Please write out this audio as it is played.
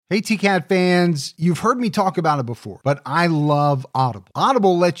Hey, TCAT fans, you've heard me talk about it before, but I love Audible.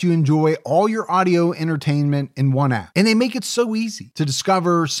 Audible lets you enjoy all your audio entertainment in one app, and they make it so easy to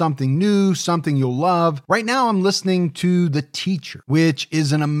discover something new, something you'll love. Right now, I'm listening to The Teacher, which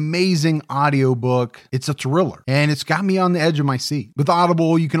is an amazing audiobook. It's a thriller, and it's got me on the edge of my seat. With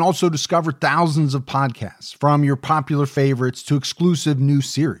Audible, you can also discover thousands of podcasts, from your popular favorites to exclusive new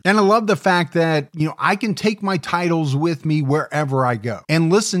series. And I love the fact that, I can take my titles with me wherever I go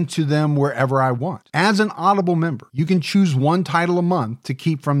and listen to them wherever I want. As an Audible member, you can choose one title a month to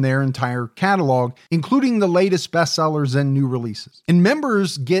keep from their entire catalog, including the latest bestsellers and new releases. And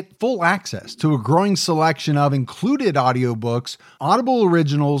members get full access to a growing selection of included audiobooks, Audible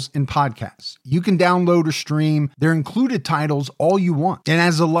originals, and podcasts. You can download or stream their included titles all you want. And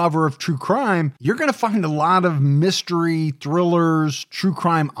as a lover of true crime, you're going to find a lot of mystery, thrillers, true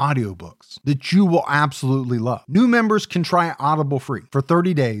crime audiobooks that you will absolutely love. New members can try Audible free for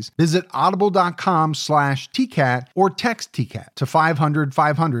 30 days. Visit audible.com/TCAT or text TCAT to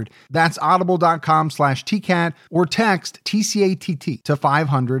 500-500. That's audible.com/TCAT or text TCATT to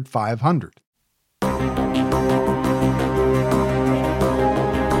 500-500.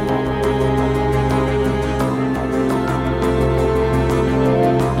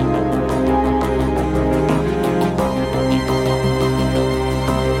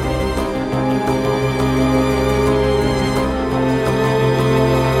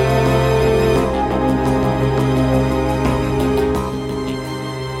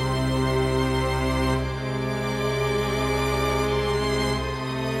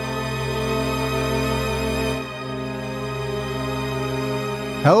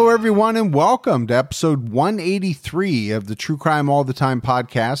 Hello, everyone, and welcome to episode 183 of the True Crime All the Time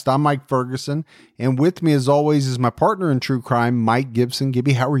podcast. I'm Mike Ferguson, and with me, as always, is my partner in true crime, Mike Gibson.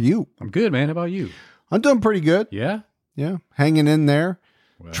 Gibby, how are you? I'm good, man. How about you? I'm doing pretty good. Yeah? Yeah, hanging in there.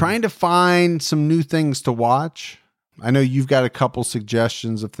 Well, trying to find some new things to watch. I know you've got a couple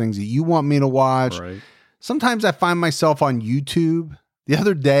suggestions of things that you want me to watch. Right. Sometimes I find myself on YouTube. The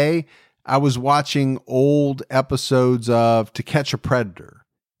other day, I was watching old episodes of To Catch a Predator.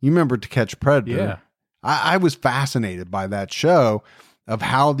 You remember To Catch a Predator? Yeah. I was fascinated by that show of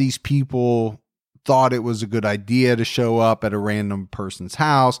how these people thought it was a good idea to show up at a random person's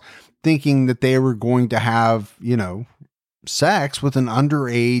house, thinking that they were going to have, sex with an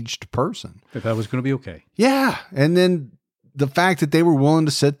underaged person. If that was going to be okay. Yeah. And then the fact that they were willing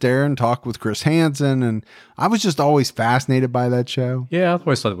to sit there and talk with Chris Hansen. And I was just always fascinated by that show. Yeah. I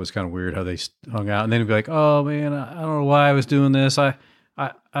always thought it was kind of weird how they hung out. And then it'd be like, oh, man, I don't know why I was doing this.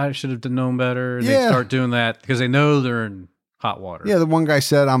 I should have known better. And they start doing that because they know they're in hot water. Yeah, the one guy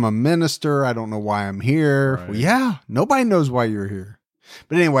said, I'm a minister. I don't know why I'm here. Right. Well, yeah, nobody knows why you're here.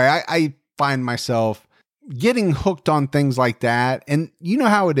 But anyway, I find myself getting hooked on things like that. And you know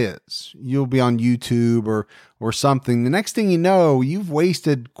how it is. You'll be on YouTube or something. The next thing you know, you've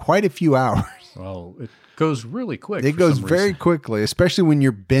wasted quite a few hours. Well, it goes really quick. It goes very quickly, especially when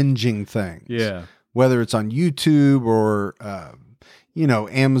you're binging things. Yeah. Whether it's on YouTube or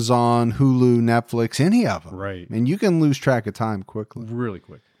Amazon, Hulu, Netflix, any of them. Right. And you can lose track of time quickly. Really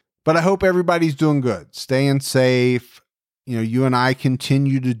quick. But I hope everybody's doing good, staying safe. You and I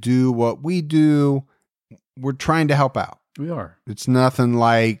continue to do what we do. We're trying to help out. We are. It's nothing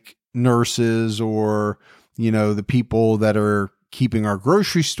like nurses or, the people that are keeping our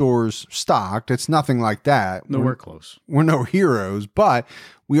grocery stores stocked. It's nothing like that. Nowhere close. We're no heroes, but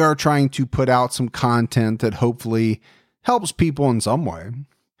we are trying to put out some content that hopefully helps people in some way.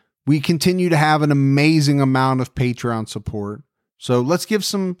 We continue to have an amazing amount of Patreon support. So let's give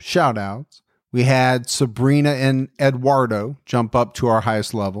some shout outs. We had Sabrina and Eduardo jump up to our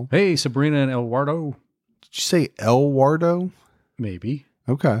highest level. Hey, Sabrina and Eduardo. Did you say Eduardo? Maybe.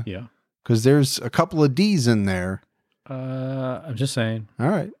 Okay. Yeah. Because there's a couple of D's in there. I'm just saying. All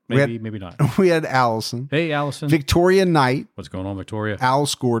right. Maybe not. We had Allison. Hey, Allison. Victoria Knight. What's going on, Victoria?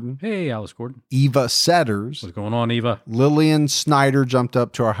 Alice Gordon. Hey, Alice Gordon. Eva Setters. What's going on, Eva? Lillian Snyder jumped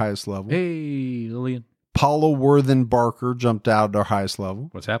up to our highest level. Hey, Lillian. Paula Worthen Barker jumped out at our highest level.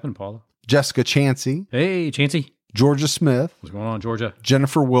 What's happened, Paula? Jessica Chansey. Hey, Chansey. Georgia Smith. What's going on, Georgia?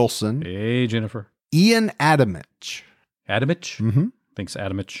 Jennifer Wilson. Hey, Jennifer. Ian Adamich. Adamich? Mm-hmm. Thanks,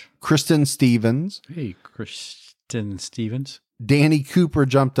 Adamich. Kristen Stevens. Hey, Kristen Stevens. Danny Cooper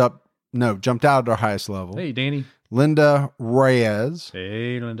jumped out at our highest level. Hey, Danny. Linda Reyes.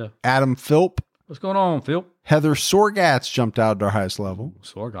 Hey, Linda. Adam Philp. What's going on, Phil? Heather Sorgatz jumped out at our highest level.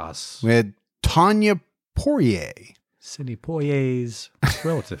 Sorgas. We had Tanya Poirier. Sidney Poirier's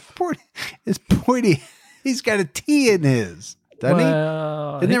relative. It's Poirier. He's got a T in his. doesn't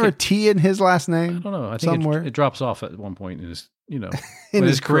he? Isn't there a T in his last name? I don't know. I think somewhere it drops off at one point in his, in when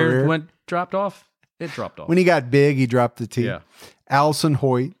his career dropped off. It dropped off. When he got big, he dropped the T. Yeah. Allison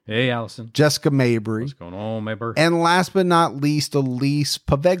Hoyt. Hey, Allison. Jessica Mabry. What's going on, Mabry? And last but not least, Elise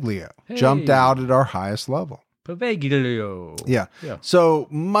Paveglio jumped out at our highest level. Paveglio. Yeah. So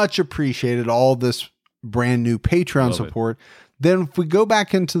much appreciated, all this brand new Patreon support. Then if we go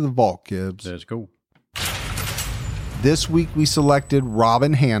back into the vault, Gibbs. Let's go. This week we selected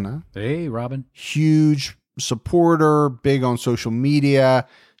Robin Hanna. Hey, Robin. Huge supporter, big on social media.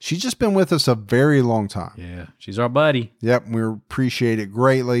 She's just been with us a very long time. Yeah, she's our buddy. Yep, we appreciate it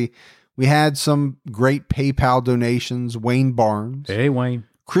greatly. We had some great PayPal donations. Wayne Barnes. Hey, Wayne.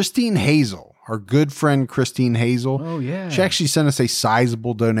 Christine Hazel, our good friend Christine Hazel. Oh, yeah. She actually sent us a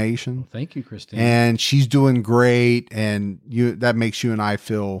sizable donation. Well, thank you, Christine. And she's doing great, and that makes you and I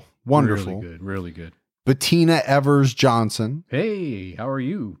feel wonderful. Really good, really good. Bettina Evers Johnson. Hey, how are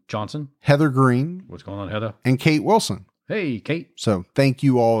you, Johnson? Heather Green. What's going on, Heather? And Kate Wilson. Hey, Kate. So thank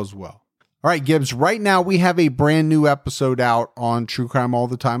you all as well. All right, Gibbs, right now we have a brand new episode out on True Crime All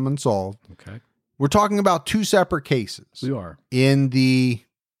the Time Unsolved. Okay. We're talking about two separate cases. We are. In the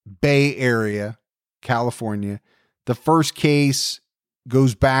Bay Area, California. The first case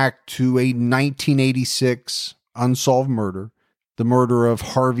goes back to a 1986 unsolved murder, the murder of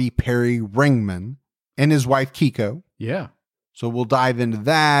Harvey Perry Ringman and his wife, Kiko. Yeah. So we'll dive into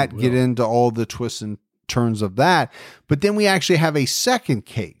that, get into all the twists and turns of that. But then we actually have a second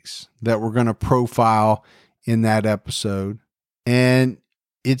case that we're going to profile in that episode. And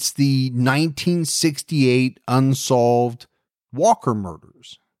it's the 1968 unsolved Walker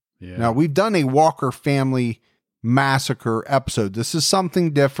murders. Yeah. Now, we've done a Walker family massacre episode. This is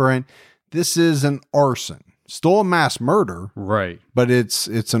something different. This is an arson. Still a mass murder. Right. But it's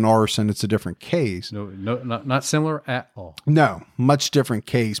an arson. It's a different case. No, not similar at all. No, much different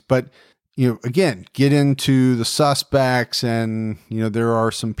case. But, again, get into the suspects, and, there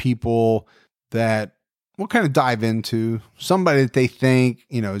are some people that we'll kind of dive into. Somebody that they think,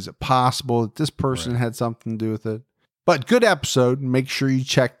 is it possible that this person had something to do with it? But good episode. Make sure you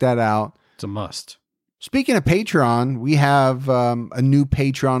check that out. It's a must. Speaking of Patreon, we have a new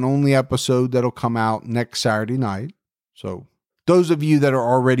Patreon-only episode that'll come out next Saturday night. So those of you that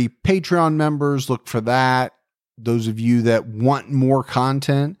are already Patreon members, look for that. Those of you that want more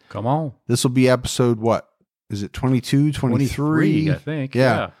content, come on. This will be episode, what? Is it 22, 23? I think.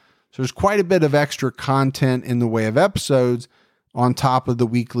 Yeah. So there's quite a bit of extra content in the way of episodes on top of the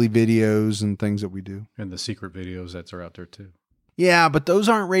weekly videos and things that we do. And the secret videos that are out there too. Yeah, but those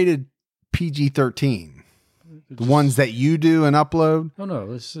aren't rated PG-13. The ones that you do and upload? Oh,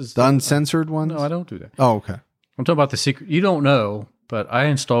 no. This is the uncensored ones? No, I don't do that. Oh, okay. I'm talking about the secret. You don't know, but I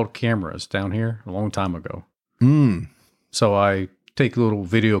installed cameras down here a long time ago. So I take little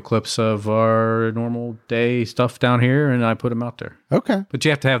video clips of our normal day stuff down here, and I put them out there. Okay. But you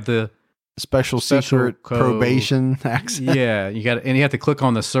have to have the special secret probation access. Yeah. You have to click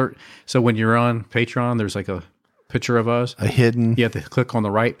on the search. So when you're on Patreon, there's like a picture of us. A hidden. You have to click on the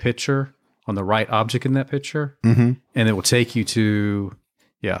right picture, on the right object in that picture, and it will take you to,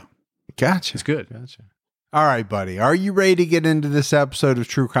 Gotcha. It's good. Gotcha. All right, buddy. Are you ready to get into this episode of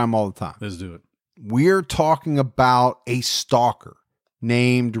True Crime All the Time? Let's do it. We're talking about a stalker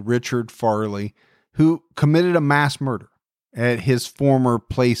named Richard Farley who committed a mass murder at his former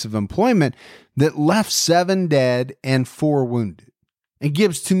place of employment that left 7 dead and 4 wounded. And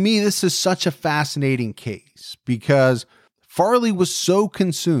Gibbs, to me, this is such a fascinating case because Farley was so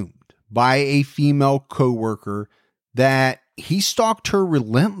consumed by a female coworker that he stalked her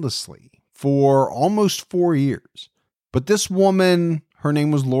relentlessly for almost 4 years. But this woman, her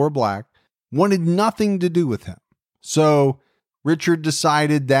name was Laura Black, wanted nothing to do with him. So Richard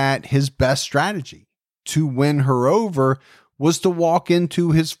decided that his best strategy to win her over was to walk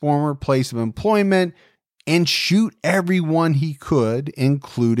into his former place of employment and shoot everyone he could,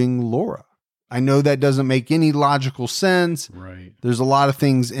 including Laura. I know that doesn't make any logical sense. Right. There's a lot of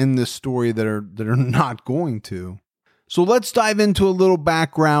things in this story that are not going to. So let's dive into a little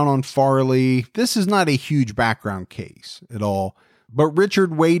background on Farley. This is not a huge background case at all, but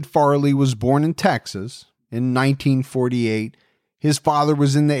Richard Wade Farley was born in Texas in 1948. His father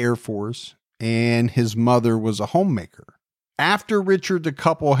was in the Air Force and his mother was a homemaker. After Richard, the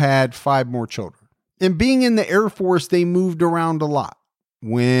couple had 5 more children. And being in the Air Force, they moved around a lot.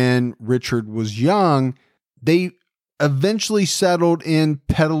 When Richard was young, they eventually settled in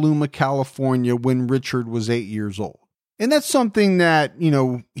Petaluma, California when Richard was 8 years old. And that's something that,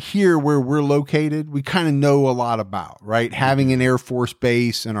 here where we're located, we kind of know a lot about, right? Having an Air Force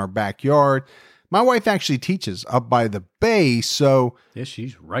base in our backyard. My wife actually teaches up by the bay, so Yeah,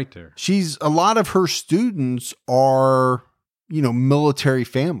 she's right there. a lot of her students are, military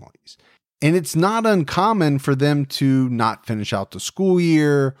families. And it's not uncommon for them to not finish out the school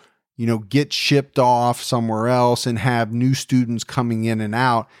year, get shipped off somewhere else and have new students coming in and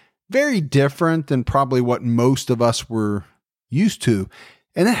out. Very different than probably what most of us were used to.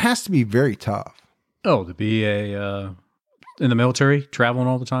 And it has to be very tough. Oh, to be in the military, traveling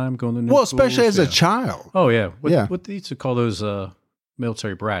all the time, going to new Well, especially schools, as a child. Oh, yeah. Yeah. What they used to call those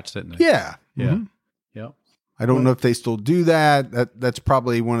military brats, didn't they? Yeah. Yeah. Mhm. Yeah. I don't know if they still do that. That's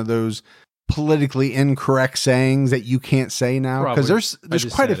probably one of those politically incorrect sayings that you can't say now, because Probably. there's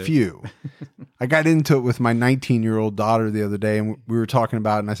just quite a said it. few. I got into it with my 19-year-old daughter the other day, and we were talking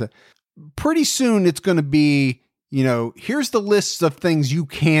about it, and I said, pretty soon it's going to be, here's the list of things you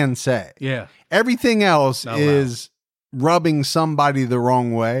can say. Yeah. Everything else Not is rubbing somebody the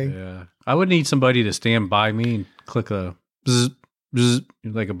wrong way. Yeah. I would need somebody to stand by me and click a bzz, bzz,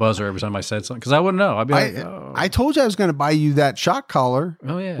 like a buzzer every time I said something, because I wouldn't know. I'd be like, oh. I told you I was going to buy you that shock collar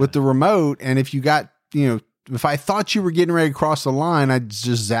Oh, yeah. with the remote, and if you got, if I thought you were getting ready to cross the line, I'd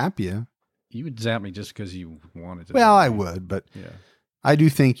just zap you. You would zap me just because you wanted to. Well, I would, but Yeah. I do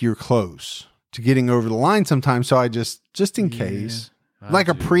think you're close to getting over the line sometimes, so I just in Yeah, case, I like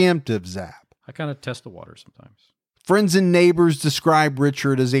a do. preemptive zap. I kind of test the water sometimes. Friends and neighbors describe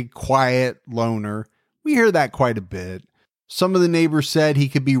Richard as a quiet loner. We hear that quite a bit. Some of the neighbors said he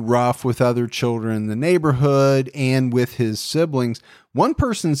could be rough with other children in the neighborhood and with his siblings. One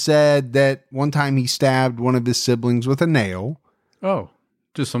person said that one time he stabbed one of his siblings with a nail. Oh,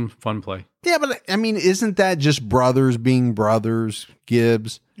 just some fun play. Yeah, but I mean, isn't that just brothers being brothers,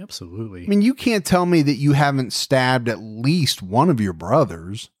 Gibbs? Absolutely. I mean, you can't tell me that you haven't stabbed at least one of your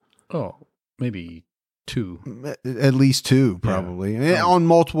brothers. Oh, maybe two. At least two, probably. On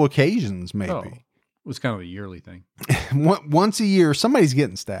multiple occasions, maybe. Oh, it was kind of a yearly thing. Once a year, somebody's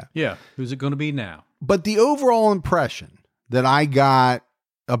getting stabbed. Yeah. Who's it going to be now? But the overall impression that I got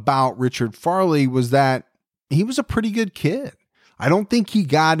about Richard Farley was that he was a pretty good kid. I don't think he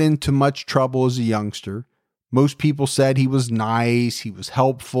got into much trouble as a youngster. Most people said he was nice, he was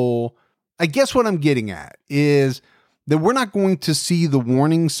helpful. I guess what I'm getting at is that we're not going to see the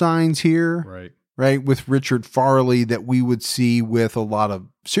warning signs here, right, with Richard Farley that we would see with a lot of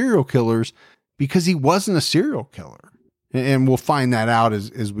serial killers, because he wasn't a serial killer. And we'll find that out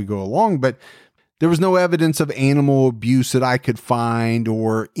as we go along. But there was no evidence of animal abuse that I could find,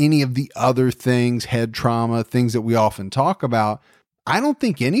 or any of the other things, head trauma, things that we often talk about. I don't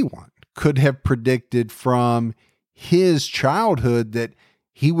think anyone could have predicted from his childhood that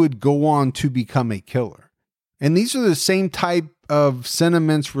he would go on to become a killer. And these are the same type of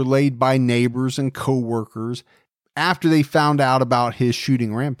sentiments relayed by neighbors and coworkers after they found out about his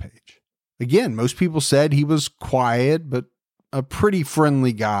shooting rampage. Again, most people said he was quiet, but a pretty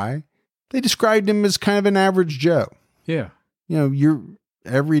friendly guy. They described him as kind of an average Joe. Yeah. Your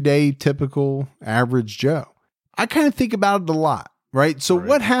everyday, typical, average Joe. I kind of think about it a lot, right? So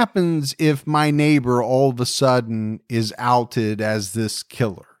what happens if my neighbor all of a sudden is outed as this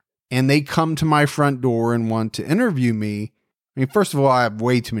killer, and they come to my front door and want to interview me? I mean, first of all, I have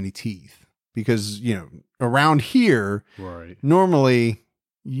way too many teeth because, around here, normally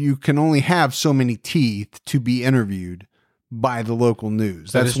you can only have so many teeth to be interviewed by the local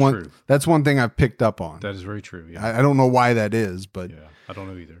news. That's one thing I've picked up on. That is very true. Yeah. I don't know why that is, but Yeah. I don't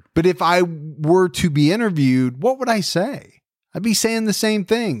know either. But if I were to be interviewed, what would I say? I'd be saying the same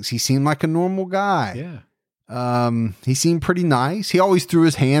things. He seemed like a normal guy. Yeah. He seemed pretty nice. He always threw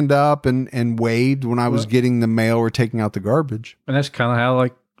his hand up and waved when I was getting the mail or taking out the garbage. And that's kind of how,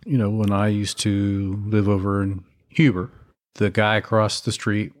 when I used to live over in Huber, the guy across the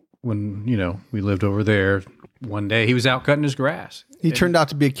street, when, we lived over there, one day he was out cutting his grass. He turned out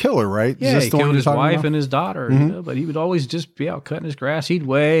to be a killer, right? Yeah, he killed his wife about? and his daughter, Mm-hmm. but he would always just be out cutting his grass. He'd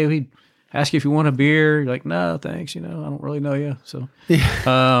wave. He'd ask you if you want a beer. You're like, no, thanks. I don't really know you. So,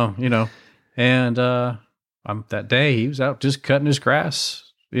 and that day he was out just cutting his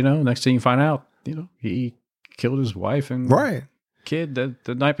grass. Next thing you find out, he killed his wife and kid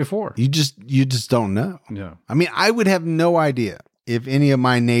the night before. You just don't know. Yeah. I mean, I would have no idea if any of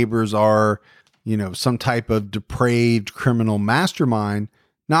my neighbors are, some type of depraved criminal mastermind.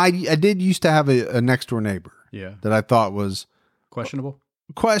 Now, I did used to have a next door neighbor. Yeah. That I thought was questionable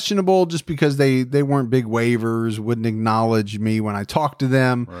just because they weren't big wavers, wouldn't acknowledge me when I talked to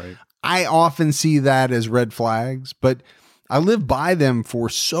them. Right. I often see that as red flags, but I lived by them for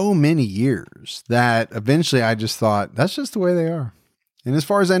so many years that eventually I just thought that's just the way they are. And as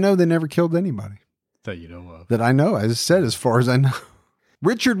far as I know, they never killed anybody. That you know of. That I know. As I said, as far as I know.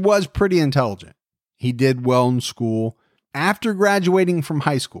 Richard was pretty intelligent. He did well in school. After graduating from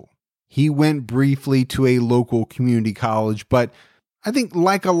high school, he went briefly to a local community college, but I think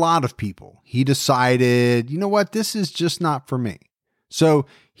like a lot of people, he decided, you know what, this is just not for me. So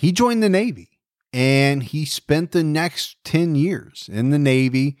he joined the Navy, and he spent the next 10 years in the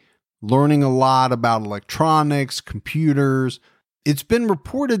Navy learning a lot about electronics, computers. It's been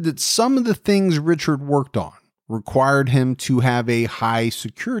reported that some of the things Richard worked on required him to have a high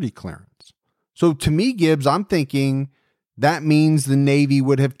security clearance. So to me, Gibbs, I'm thinking that means the Navy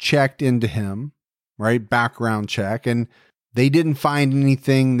would have checked into him, right? Background check. And they didn't find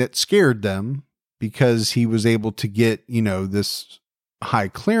anything that scared them because he was able to get, this high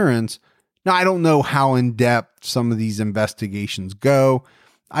clearance. Now, I don't know how in depth some of these investigations go.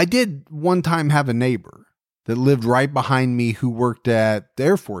 I did one time have a neighbor that lived right behind me who worked at the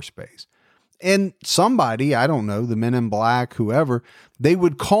Air Force Base. And somebody, I don't know, the Men in Black, whoever, they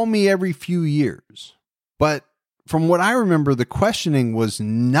would call me every few years. But from what I remember, the questioning was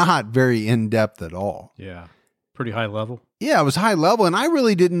not very in-depth at all. Yeah. Pretty high level. Yeah, it was high level. And I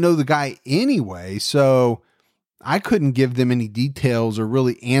really didn't know the guy anyway. So I couldn't give them any details or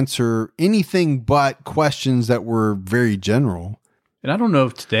really answer anything but questions that were very general. And I don't know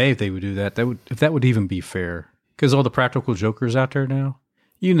if today, if they would do that, if that would even be fair. Because all the practical jokers out there now,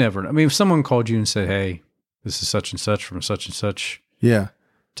 you never know. I mean, if someone called you and said, hey, this is such and such from such and such. Yeah.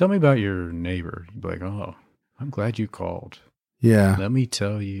 Tell me about your neighbor. You'd be like, oh, I'm glad you called. Yeah. Let me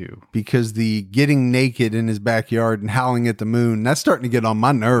tell you. Because the getting naked in his backyard and howling at the moon, that's starting to get on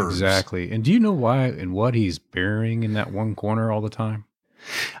my nerves. Exactly. And do you know why and what he's burying in that one corner all the time?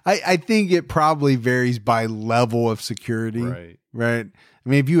 I think it probably varies by level of security. Right. I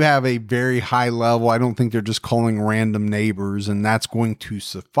mean, if you have a very high level, I don't think they're just calling random neighbors and that's going to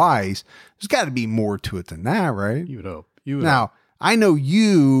suffice. There's got to be more to it than that, right? You would hope. Now, I know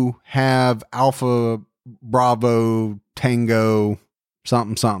you have Alpha, Bravo, Tango,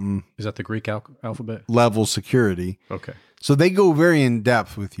 something. Is that the Greek alphabet? Level security. Okay. So they go very in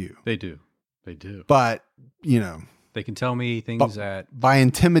depth with you. They do. But, they can tell me things by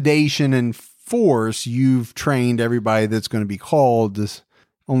intimidation and force, you've trained everybody that's going to be called to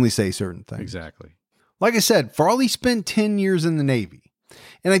only say certain things. Exactly. Like I said, Farley spent 10 years in the Navy.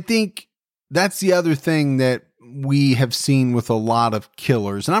 And I think that's the other thing that we have seen with a lot of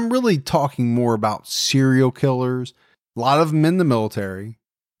killers. And I'm really talking more about serial killers, a lot of them in the military.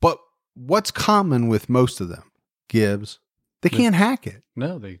 But what's common with most of them, Gibbs? They can't hack it.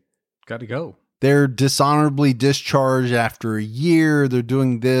 No, they got to go. They're dishonorably discharged after a year. They're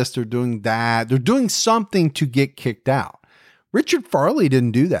doing this. They're doing that. They're doing something to get kicked out. Richard Farley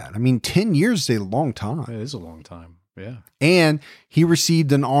didn't do that. I mean, 10 years is a long time. It is a long time. Yeah. And he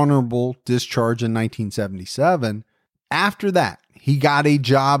received an honorable discharge in 1977. After that, he got a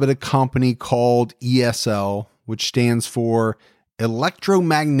job at a company called ESL, which stands for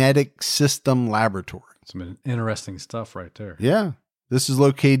Electromagnetic System Laboratory. Some interesting stuff right there. Yeah. This is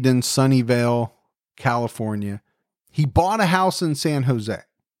located in Sunnyvale, California. He bought a house in San Jose.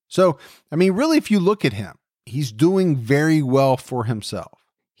 So, I mean, really, if you look at him, he's doing very well for himself.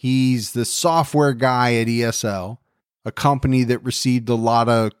 He's the software guy at ESL, a company that received a lot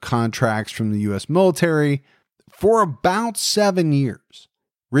of contracts from the U.S. military. For about 7 years,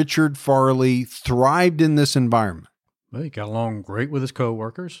 Richard Farley thrived in this environment. Well, he got along great with his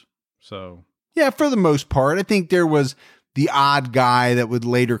coworkers. So, yeah, for the most part. I think there was the odd guy that would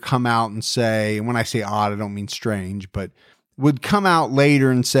later come out and say, and when I say odd, I don't mean strange, but would come out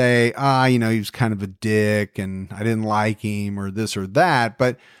later and say, he was kind of a dick and I didn't like him or this or that.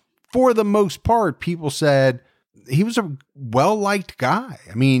 But for the most part, people said he was a well-liked guy.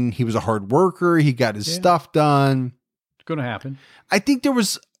 I mean, he was a hard worker. He got his stuff done. It's going to happen. I think there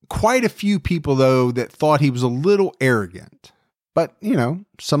was quite a few people, though, that thought he was a little arrogant. But,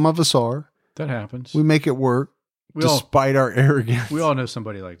 some of us are. That happens. We make it work. Despite our arrogance. We all know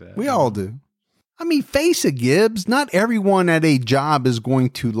somebody like that. We all do. I mean, face it, Gibbs. Not everyone at a job is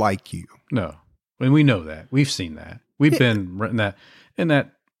going to like you. No. And we know that. We've seen that. We've been in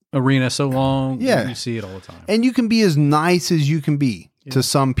that arena so long. Yeah. You see it all the time. And you can be as nice as you can be to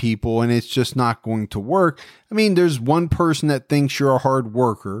some people, and it's just not going to work. I mean, there's one person that thinks you're a hard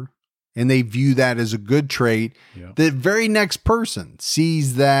worker, and they view that as a good trait. Yeah. The very next person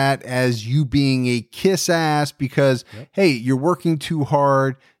sees that as you being a kiss ass because, hey, you're working too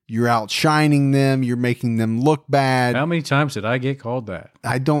hard. You're outshining them. You're making them look bad. How many times did I get called that?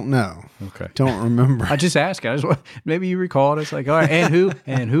 I don't know. Okay. Don't remember. I just asked. Maybe you recall it. It's like, all right,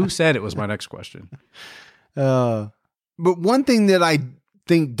 and who said it was my next question. But one thing that I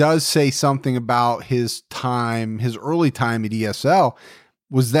think does say something about his early time at ESL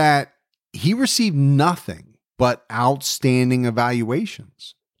was that he received nothing but outstanding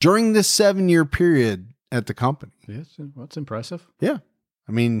evaluations during this 7-year period at the company. Yes, that's impressive. Yeah.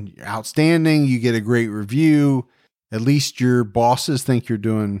 I mean, outstanding. You get a great review. At least your bosses think you're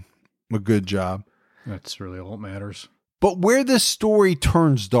doing a good job. That's really all that matters. But where this story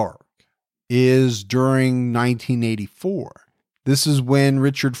turns dark is during 1984. This is when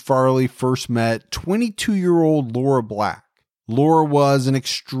Richard Farley first met 22-year-old Laura Black. Laura was an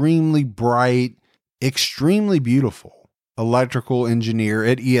extremely bright, extremely beautiful electrical engineer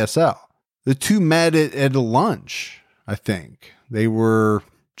at ESL. The two met at a lunch, I think. They were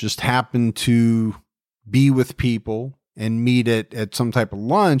just happened to be with people and meet at some type of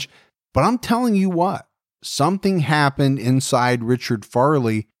lunch. But I'm telling you what, something happened inside Richard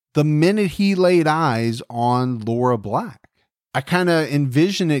Farley the minute he laid eyes on Laura Black. I kind of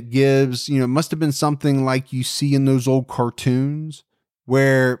envision it gives, it must have been something like you see in those old cartoons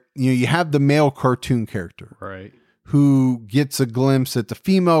where, you have the male cartoon character, right, who gets a glimpse at the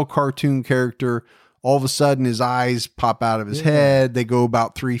female cartoon character. All of a sudden his eyes pop out of his head. They go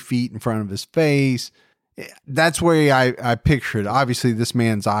about 3 feet in front of his face. That's where I picture it. Obviously this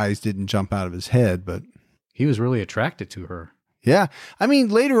man's eyes didn't jump out of his head, but he was really attracted to her. Yeah. I mean,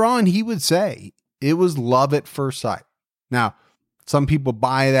 later on he would say it was love at first sight. Now, some people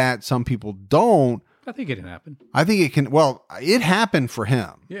buy that, some people don't. I think it can happen. I think it can. Well, it happened for him.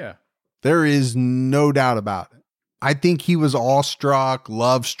 Yeah. There is no doubt about it. I think he was awestruck,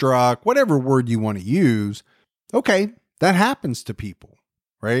 love struck, whatever word you want to use. Okay, that happens to people,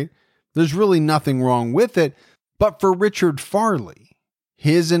 right? There's really nothing wrong with it. But for Richard Farley,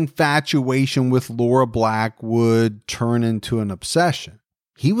 his infatuation with Laura Black would turn into an obsession.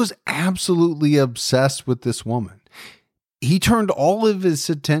 He was absolutely obsessed with this woman. He turned all of his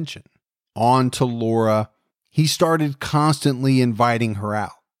attention onto Laura. He started constantly inviting her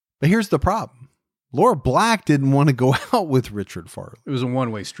out. But here's the problem. Laura Black didn't want to go out with Richard Farley. It was a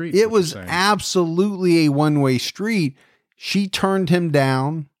one-way street. It was absolutely a one-way street. She turned him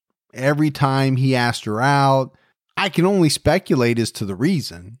down every time he asked her out. I can only speculate as to the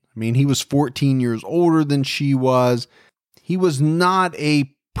reason. I mean, he was 14 years older than she was. He was not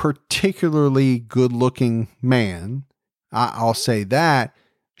a particularly good-looking man. I'll say that.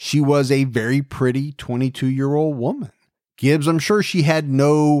 She was a very pretty 22-year-old woman. Gibbs, I'm sure she had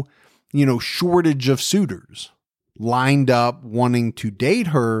no, shortage of suitors lined up wanting to date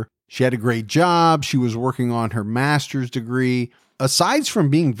her. She had a great job. She was working on her master's degree. Aside from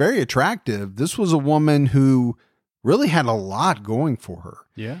being very attractive, this was a woman who really had a lot going for her.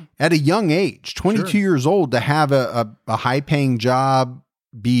 Yeah. At a young age, 22 years old, to have a high-paying job,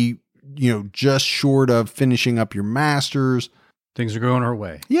 be just short of finishing up your master's. Things are going her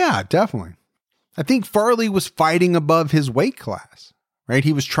way. Yeah, definitely. I think Farley was fighting above his weight class, right?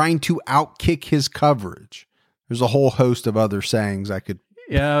 He was trying to outkick his coverage. There's a whole host of other sayings I could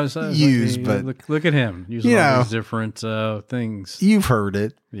use, but look at him using all these different things. You've heard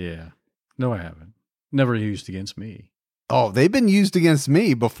it. Yeah. No, I haven't. Never used against me. Oh, they've been used against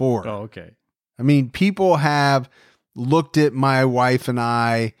me before. Oh, okay. I mean, people have looked at my wife and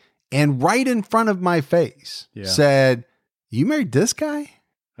I and right in front of my face said, "You married this guy?" I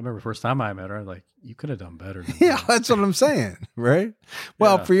remember the first time I met her, I was like, you could have done better than Yeah, that. that's what I'm saying, right?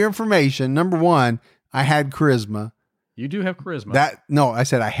 Well, for your information, number one, I had charisma. You do have charisma. I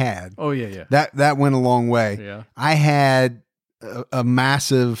said I had. Oh, yeah. That went a long way. Yeah. I had a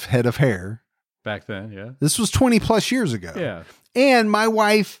massive head of hair. Back then, yeah. This was 20 plus years ago. Yeah. And my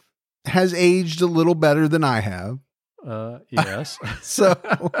wife has aged a little better than I have. Yes. So,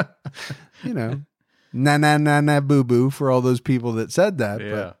 na boo boo for all those people that said that.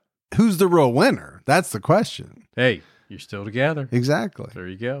 Yeah. But who's the real winner? That's the question. Hey, you're still together. Exactly. There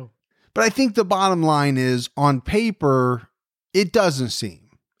you go. But I think the bottom line is, on paper, it doesn't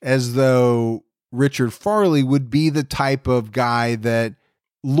seem as though Richard Farley would be the type of guy that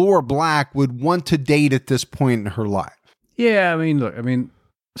Laura Black would want to date at this point in her life. Yeah, look,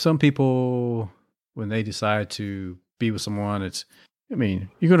 some people, when they decide to be with someone, you're going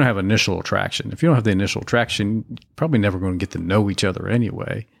to have initial attraction. If you don't have the initial attraction, you're probably never going to get to know each other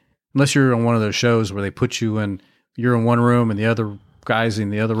anyway. Unless you're on one of those shows where they put you in, you're in one room and the other guy's in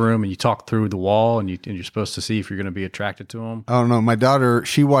the other room and you talk through the wall and you're supposed to see if you're going to be attracted to them. I don't know. My daughter,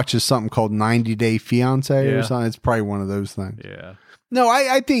 she watches something called 90 Day Fiance or something. It's probably one of those things. Yeah. No,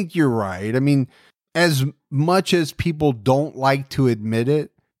 I think you're right. As much as people don't like to admit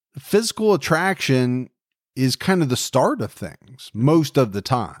it, physical attraction is kind of the start of things most of the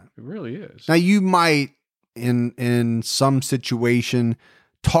time. It really is. Now, you might, in some situation,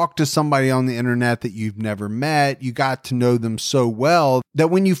 talk to somebody on the internet that you've never met. You got to know them so well that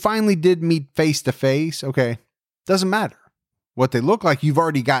when you finally did meet face to face, okay, doesn't matter what they look like. You've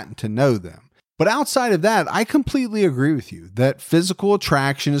already gotten to know them. But outside of that, I completely agree with you that physical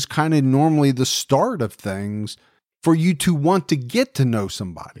attraction is kind of normally the start of things for you to want to get to know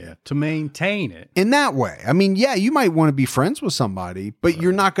somebody. Yeah, to maintain it. In that way. I mean, yeah, you might want to be friends with somebody, but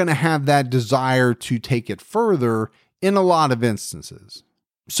you're not going to have that desire to take it further in a lot of instances.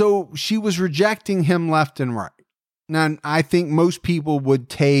 So she was rejecting him left and right. Now, I think most people would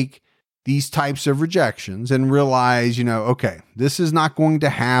take these types of rejections and realize, okay, this is not going to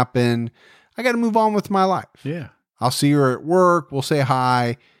happen. I got to move on with my life. Yeah. I'll see her at work. We'll say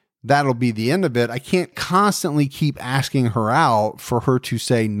hi. That'll be the end of it. I can't constantly keep asking her out for her to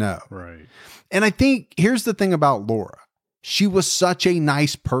say no. Right. And I think here's the thing about Laura. She was such a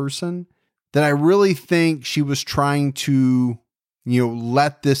nice person that I really think she was trying to,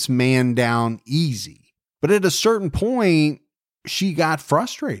 let this man down easy. But at a certain point, she got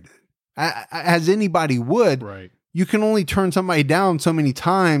frustrated, as anybody would. Right. You can only turn somebody down so many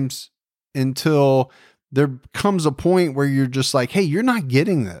times until there comes a point where you're just like, hey, you're not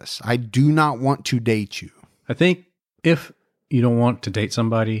getting this. I do not want to date you. I think if you don't want to date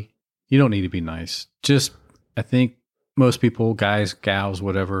somebody, you don't need to be nice. I think most people, guys, gals,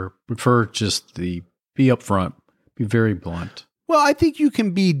 whatever, prefer just be upfront, be very blunt. Well, I think you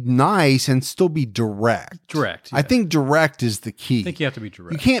can be nice and still be direct. Direct. Yeah. I think direct is the key. I think you have to be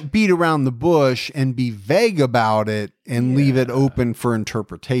direct. You can't beat around the bush and be vague about it and leave it open for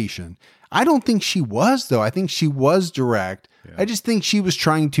interpretation. I don't think she was, though. I think she was direct. Yeah. I just think she was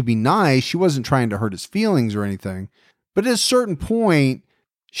trying to be nice. She wasn't trying to hurt his feelings or anything. But at a certain point,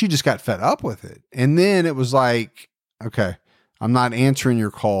 she just got fed up with it. And then it was like, okay, I'm not answering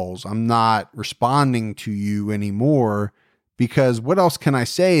your calls. I'm not responding to you anymore. Because what else can I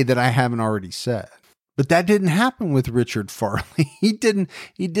say that I haven't already said? But that didn't happen with Richard Farley. He didn't,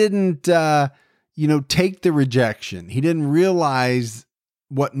 take the rejection. He didn't realize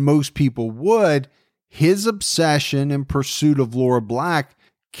what most people would. His obsession and pursuit of Laura Black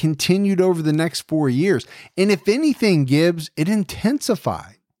continued over the next 4 years. And if anything, Gibbs, it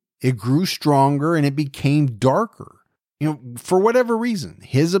intensified. It grew stronger and it became darker. For whatever reason,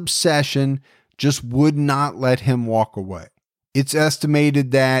 his obsession just would not let him walk away. It's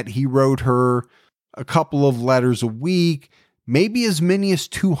estimated that he wrote her a couple of letters a week, maybe as many as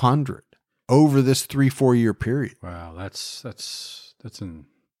 200 over this 3-4 year period. Wow, it's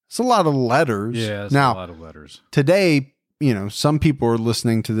a lot of letters. Yeah, it's now, a lot of letters. Today, some people are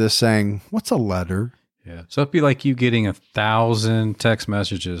listening to this saying, "What's a letter?" Yeah, so it'd be like you getting 1,000 text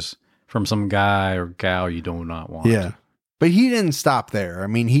messages from some guy or gal you do not want. Yeah, but he didn't stop there. I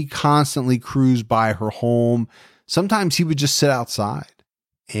mean, he constantly cruised by her home. Sometimes he would just sit outside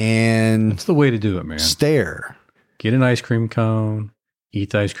and that's the way to do it, man. Stare. Get an ice cream cone,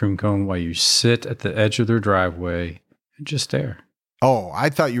 eat the ice cream cone while you sit at the edge of their driveway and just stare. Oh, I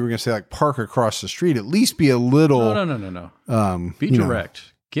thought you were going to say like park across the street. At least be a little. No. Be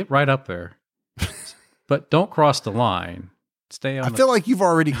direct. Get right up there. But don't cross the line. Stay on. I feel like you've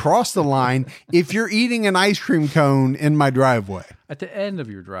already crossed the line if you're eating an ice cream cone in my driveway. At the end of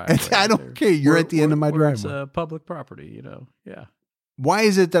your driveway. I don't care. You're at the end of my driveway. It's public property, Yeah. Why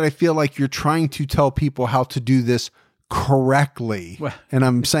is it that I feel like you're trying to tell people how to do this correctly? Well, and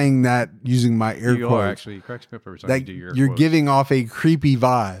I'm saying that using my air you quotes. Are actually. Correct me every time you do your You're quotes. Giving off a creepy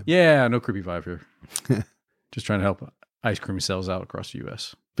vibe. Yeah, no creepy vibe here. Just trying to help ice cream sales out across the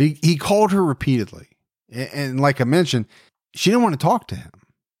U.S. But he called her repeatedly. And like I mentioned, she didn't want to talk to him.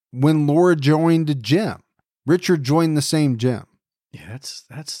 When Laura joined the gym, Richard joined the same gym. Yeah,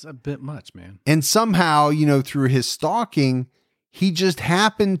 that's a bit much, man. And somehow, through his stalking, he just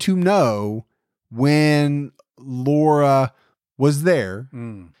happened to know when Laura was there.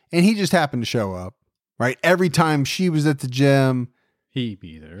 And he just happened to show up, right? Every time she was at the gym, he'd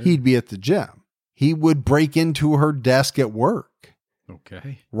be there. He'd be at the gym. He would break into her desk at work.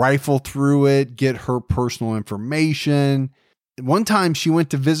 Okay. Rifle through it, get her personal information. One time she went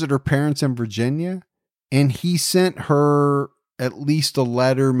to visit her parents in Virginia, and he sent her at least a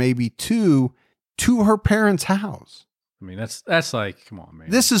letter, maybe two, to her parents' house. I mean, that's like, come on, man.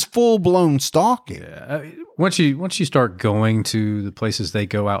 This is full-blown stalking. Yeah. Once you start going to the places they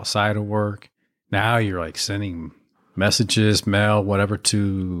go outside of work, now you're like sending messages, mail, whatever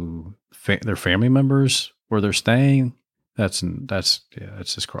to their family members where they're staying. That's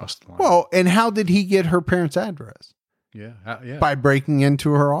just crossed the line. Well, and how did he get her parents' address? Yeah. By breaking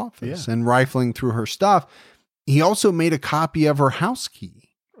into her office and rifling through her stuff. He also made a copy of her house key.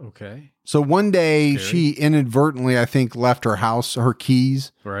 Okay. So one day Scary. she inadvertently, I think, left her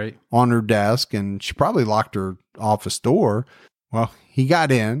keys Right. on her desk, and she probably locked her office door. Well, he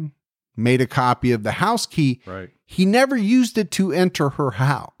got in, made a copy of the house key. Right. He never used it to enter her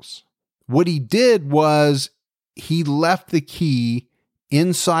house. What he did was he left the key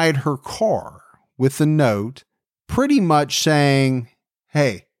inside her car with a note, pretty much saying,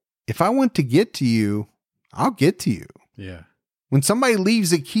 hey, if I want to get to you, I'll get to you. Yeah. When somebody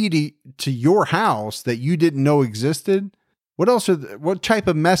leaves a key to your house that you didn't know existed, what type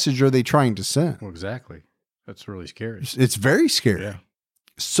of message are they trying to send? Well, exactly. That's really scary. It's very scary. Yeah.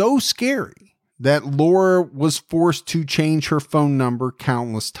 So scary that Laura was forced to change her phone number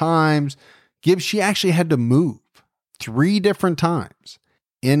countless times. She actually had to move 3 different times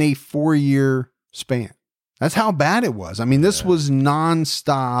in a 4-year span. That's how bad it was. I mean, this was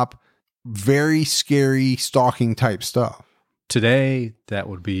nonstop, very scary stalking type stuff. Today, that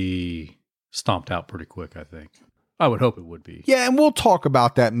would be stomped out pretty quick, I think. I would hope it would be. Yeah, and we'll talk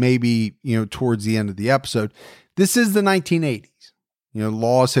about that maybe, towards the end of the episode. This is the 1980s.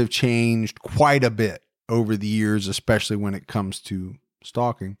 Laws have changed quite a bit over the years, especially when it comes to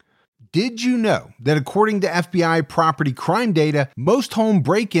stalking. Did you know that according to FBI property crime data, most home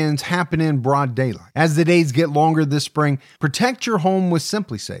break-ins happen in broad daylight? As the days get longer this spring, protect your home with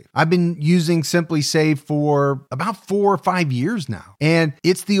SimpliSafe. I've been using SimpliSafe for about 4 or 5 years now, and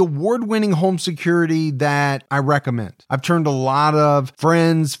it's the award-winning home security that I recommend. I've turned a lot of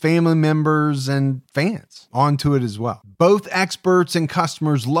friends, family members, and fans onto it as well. Both experts and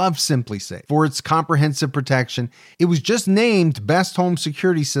customers love SimpliSafe for its comprehensive protection. It was just named Best Home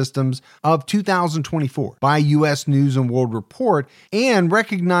Security Systems of 2024 by U.S. News and World Report and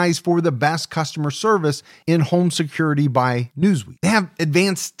recognized for the best customer service in home security by Newsweek. They have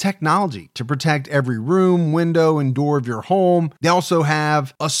advanced technology to protect every room, window, and door of your home. They also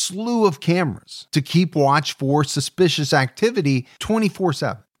have a slew of cameras to keep watch for suspicious activity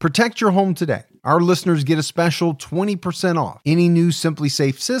 24/7. Protect your home today. Our listeners get a special 20% off any new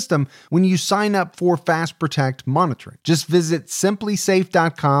SimpliSafe system when you sign up for Fast Protect monitoring. Just visit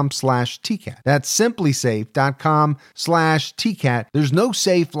simplisafe.com/TCAT. That's simplisafe.com/TCAT. There's no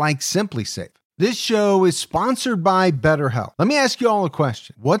safe like SimpliSafe. This show is sponsored by BetterHelp. Let me ask you all a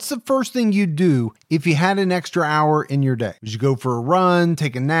question. What's the first thing you'd do if you had an extra hour in your day? Would you go for a run,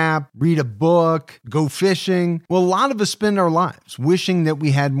 take a nap, read a book, go fishing? Well, a lot of us spend our lives wishing that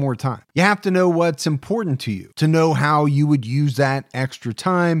we had more time. You have to know what's important to you to know how you would use that extra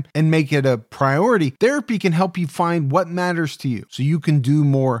time and make it a priority. Therapy can help you find what matters to you so you can do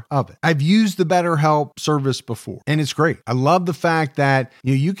more of it. I've used the BetterHelp service before, and it's great. I love the fact that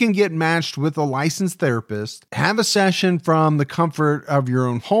you can get matched with a licensed therapist, have a session from the comfort of your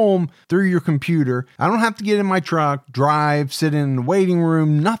own home through your computer. I don't have to get in my truck, drive, sit in the waiting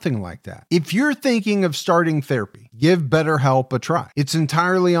room, nothing like that. If you're thinking of starting therapy, give BetterHelp a try. It's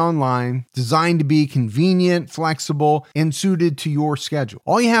entirely online, designed to be convenient, flexible, and suited to your schedule.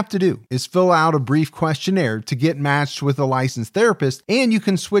 All you have to do is fill out a brief questionnaire to get matched with a licensed therapist, and you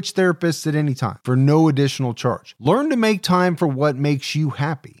can switch therapists at any time for no additional charge. Learn to make time for what makes you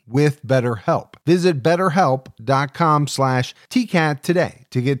happy with BetterHelp. Visit betterhelp.com/TCAT today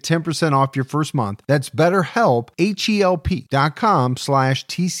to get 10% off your first month. That's BetterHelp,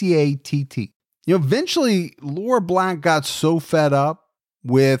 HELP.com/TCATT. Eventually, Laura Black got so fed up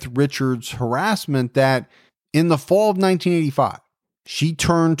with Richard's harassment that in the fall of 1985, she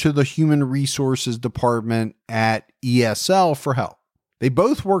turned to the Human Resources Department at ESL for help. They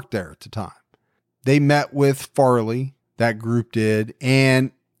both worked there at the time. They met with Farley, that group did,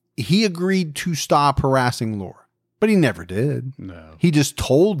 and he agreed to stop harassing Laura, but he never did. No. He just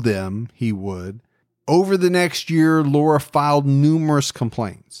told them he would. Over the next year, Laura filed numerous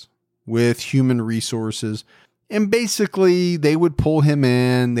complaints with Human Resources, and basically they would pull him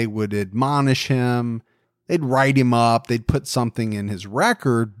in, they would admonish him, they'd write him up, they'd put something in his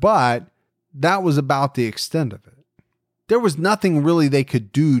record, but that was about the extent of it. There was nothing really they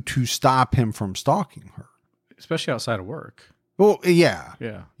could do to stop him from stalking her. Especially outside of work. Well, yeah.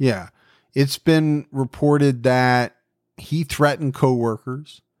 Yeah. It's been reported that he threatened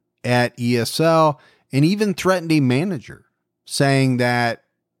coworkers at ESL and even threatened a manager, saying that,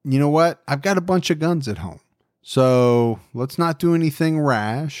 you know what, I've got a bunch of guns at home, so let's not do anything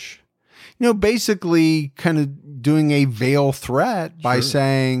rash. Basically kind of doing a veiled threat by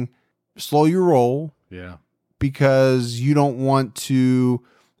saying, slow your roll. Yeah. Because you don't want to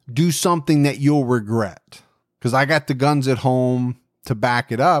do something that you'll regret. Because I got the guns at home to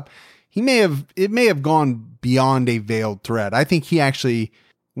back it up. It may have gone beyond a veiled threat. I think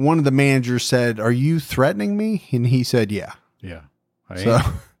one of the managers said, "Are you threatening me?" And he said, "Yeah." Yeah. So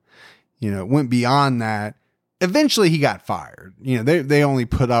it went beyond that. Eventually he got fired. They only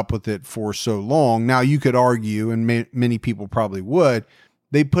put up with it for so long. Now you could argue, and many people probably would,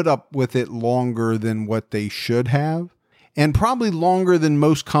 they put up with it longer than what they should have, and probably longer than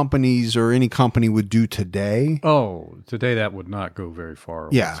most companies or any company would do today. Oh, today that would not go very far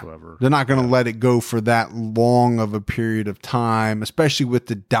whatsoever. They're not going to let it go for that long of a period of time, especially with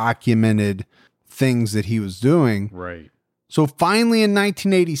the documented things that he was doing. Right. So finally in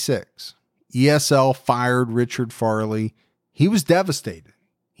 1986, ESL fired Richard Farley. He was devastated.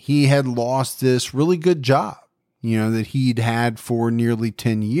 He had lost this really good job, that he'd had for nearly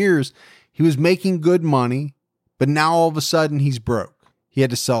 10 years. He was making good money, but now all of a sudden he's broke. He had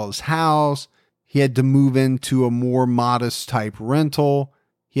to sell his house. He had to move into a more modest type rental.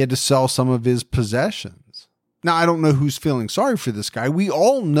 He had to sell some of his possessions. Now, I don't know who's feeling sorry for this guy. We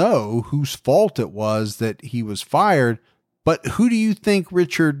all know whose fault it was that he was fired, but who do you think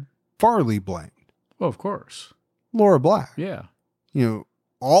Richard Farley blamed? Well, of course. Laura Black. Yeah.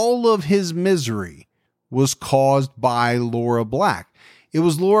 All of his misery was caused by Laura Black. It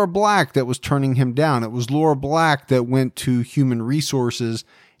was Laura Black that was turning him down. It was Laura Black that went to human resources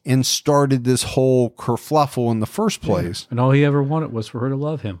and started this whole kerfluffle in the first place. Yeah. And all he ever wanted was for her to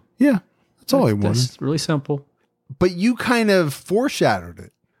love him. Yeah. That's all he wanted. That's really simple. But you kind of foreshadowed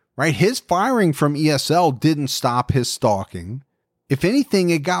it, right? His firing from ESL didn't stop his stalking. If anything,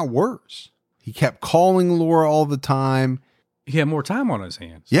 it got worse. He kept calling Laura all the time. He had more time on his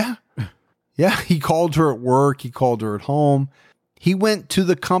hands. Yeah. Yeah. He called her at work. He called her at home. He went to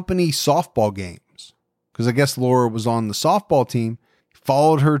the company softball games because I guess Laura was on the softball team.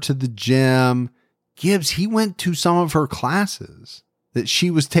 Followed her to the gym. Gibbs, he went to some of her classes that she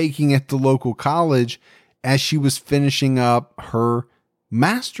was taking at the local college as she was finishing up her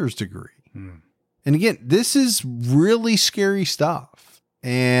master's degree. And again, this is really scary stuff.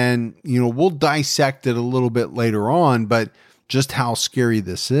 And, we'll dissect it a little bit later on, but just how scary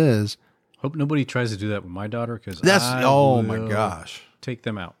this is. Hope nobody tries to do that with my daughter because my gosh. Take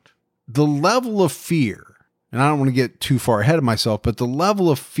them out. The level of fear, and I don't want to get too far ahead of myself, but the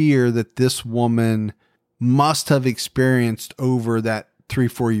level of fear that this woman must have experienced over that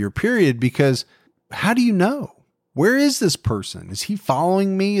 3-4 year period, because how do you know? Where is this person? Is he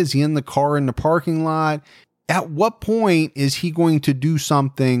following me? Is he in the car in the parking lot? At what point is he going to do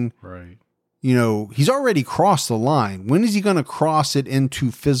something? Right. He's already crossed the line. When is he going to cross it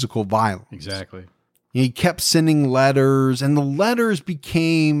into physical violence? Exactly. He kept sending letters, and the letters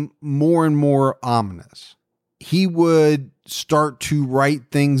became more and more ominous. He would start to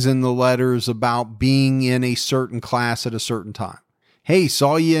write things in the letters about being in a certain class at a certain time. Hey,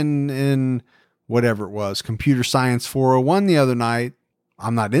 saw you in whatever it was, Computer Science 401 the other night.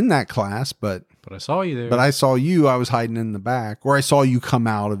 I'm not in that class, but I saw you there. But I saw you. I was hiding in the back, or I saw you come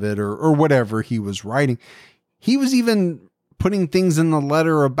out of it, or whatever he was writing. He was even putting things in the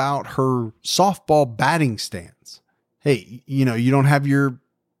letter about her softball batting stance. Hey, you don't have your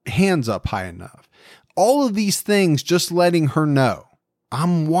hands up high enough. All of these things, just letting her know,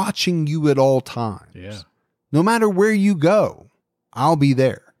 I'm watching you at all times. Yeah. No matter where you go, I'll be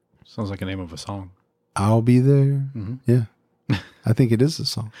there. Sounds like the name of a song. I'll be there. Mm-hmm. Yeah. I think it is a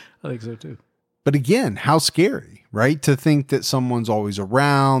song. I think so too. But again, how scary, right? To think that someone's always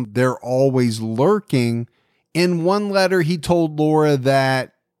around. They're always lurking. In one letter, he told Laura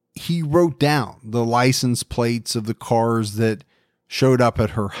that he wrote down the license plates of the cars that showed up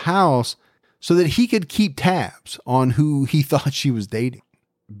at her house so that he could keep tabs on who he thought she was dating.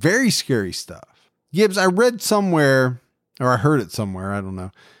 Very scary stuff. Gibbs, I read somewhere, or I heard it somewhere, I don't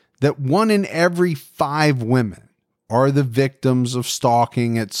know, that 1 in every 5 women are the victims of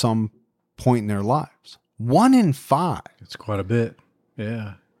stalking at some point in their lives. 1 in 5. It's quite a bit.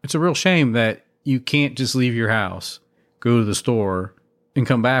 Yeah. It's a real shame that you can't just leave your house, go to the store, and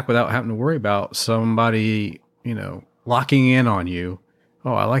come back without having to worry about somebody, locking in on you.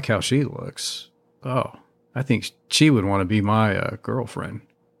 Oh, I like how she looks. Oh, I think she would want to be my girlfriend,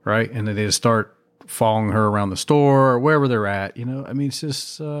 right? And then they just start following her around the store or wherever they're at. It's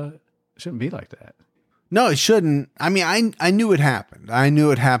just it shouldn't be like that. No, it shouldn't. I mean, I knew it happened. I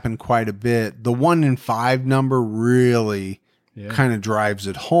knew it happened quite a bit. The 1 in 5 number really kind of drives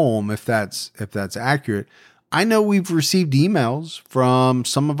it home if that's accurate. I know we've received emails from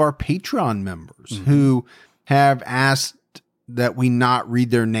some of our Patreon members who have asked that we not read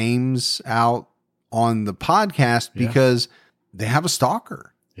their names out on the podcast because they have a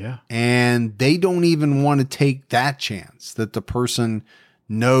stalker. Yeah. And they don't even want to take that chance that the person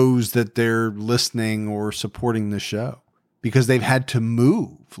knows that they're listening or supporting the show because they've had to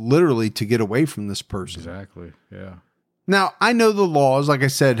move literally to get away from this person. Exactly. Yeah. Now, I know the laws, like I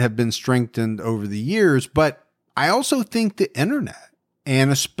said, have been strengthened over the years, but I also think the internet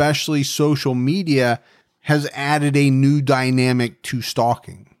and especially social media has added a new dynamic to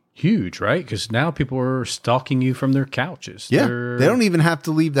stalking. Huge, right? Because now people are stalking you from their couches. Yeah, they don't even have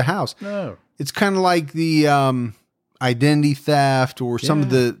to leave the house. No. It's kind of like the identity theft or some of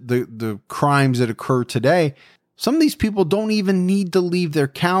the crimes that occur today. Some of these people don't even need to leave their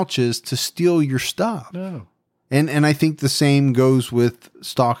couches to steal your stuff. No. And I think the same goes with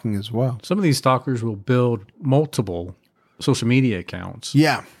stalking as well. Some of these stalkers will build multiple social media accounts.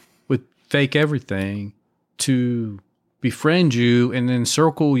 Yeah. With fake everything to befriend you and then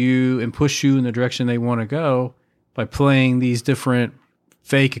circle you and push you in the direction they want to go by playing these different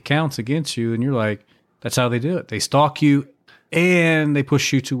fake accounts against you. And you're like, that's how they do it. They stalk you and they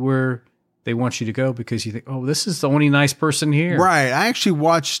push you to where they want you to go because you think, oh, this is the only nice person here. Right. I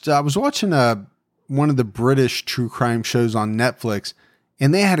was watching one of the British true crime shows on Netflix,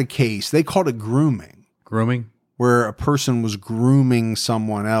 and they had a case. They called it grooming. Grooming? Where a person was grooming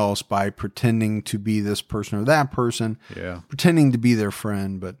someone else by pretending to be this person or that person. Yeah. Pretending to be their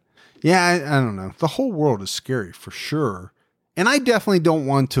friend. But yeah, I don't know. The whole world is scary for sure. And I definitely don't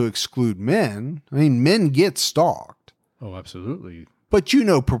want to exclude men. I mean, men get stalked. Oh, absolutely. But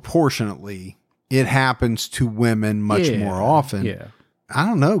proportionately, it happens to women much more often. Yeah. I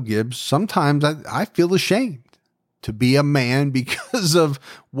don't know, Gibbs. Sometimes I feel ashamed to be a man because of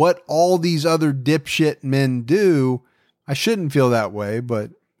what all these other dipshit men do. I shouldn't feel that way,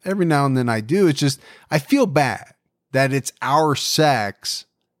 but every now and then I do. It's just, I feel bad that it's our sex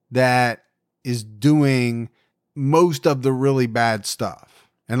that is doing most of the really bad stuff.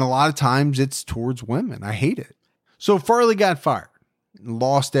 And a lot of times it's towards women. I hate it. So Farley got fired,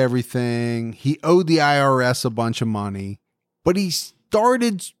 lost everything. He owed the IRS a bunch of money, but he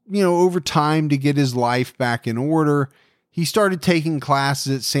started, over time to get his life back in order. He started taking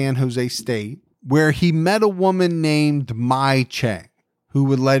classes at San Jose State, where he met a woman named Mai Cheng, who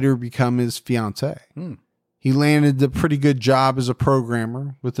would later become his fiancée. He landed a pretty good job as a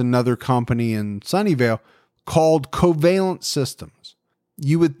programmer with another company in Sunnyvale called Covalent Systems.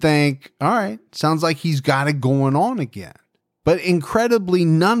 You would think, all right, sounds like he's got it going on again. But incredibly,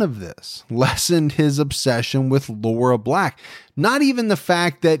 none of this lessened his obsession with Laura Black. Not even the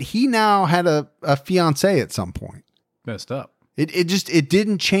fact that he now had a fiancée at some point. Messed up. It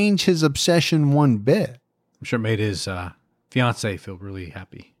didn't change his obsession one bit. I'm sure it made his fiancée feel really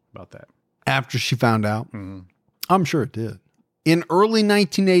happy about that. After she found out? I'm sure it did. In early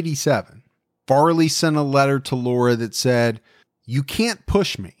 1987, Farley sent a letter to Laura that said, "You can't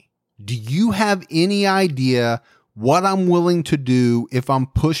push me. Do you have any idea what I'm willing to do if I'm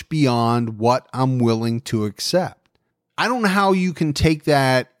pushed beyond what I'm willing to accept?" I don't know how you can take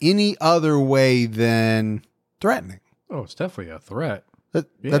that any other way than threatening. Oh, it's definitely a threat.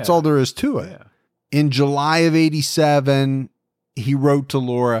 That's all there is to it. Yeah. In July of 87, he wrote to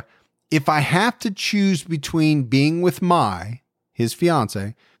Laura, "If I have to choose between being with Mai, his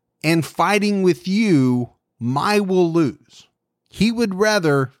fiance, and fighting with you, Mai will lose. He would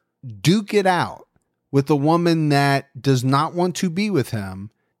rather duke it out with a woman that does not want to be with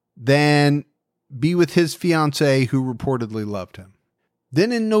him than be with his fiancée who reportedly loved him."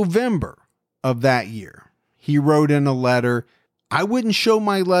 Then in November of that year, he wrote in a letter, "I wouldn't show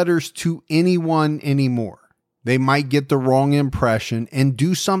my letters to anyone anymore. They might get the wrong impression and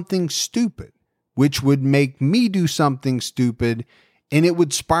do something stupid, which would make me do something stupid, and it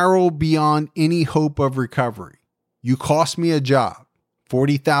would spiral beyond any hope of recovery. You cost me a job,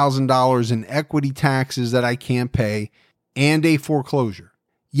 $40,000 in equity taxes that I can't pay, and a foreclosure.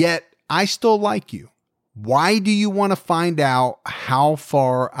 Yet I still like you. Why do you want to find out how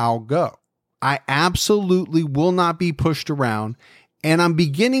far I'll go? I absolutely will not be pushed around, and I'm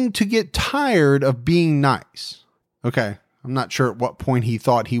beginning to get tired of being nice." Okay, I'm not sure at what point he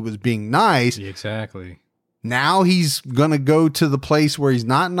thought he was being nice. Exactly. Now he's going to go to the place where he's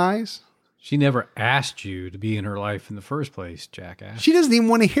not nice? She never asked you to be in her life in the first place, jackass. She doesn't even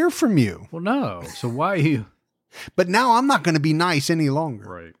want to hear from you. Well, no. So why you? But now I'm not going to be nice any longer.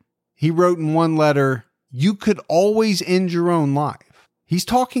 Right. He wrote in one letter, "You could always end your own life." He's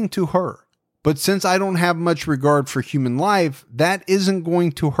talking to her. "But since I don't have much regard for human life, that isn't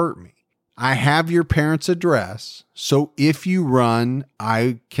going to hurt me. I have your parents' address, so if you run,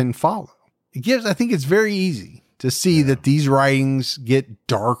 I can follow." I think it's very easy to see that these writings get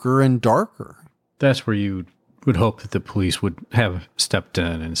darker and darker. That's where you would hope that the police would have stepped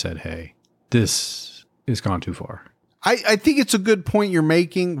in and said, "Hey, this has gone too far." I think it's a good point you're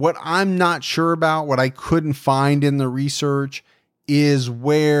making. What I'm not sure about, what I couldn't find in the research, is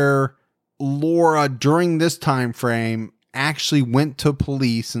where Laura, during this time frame, actually went to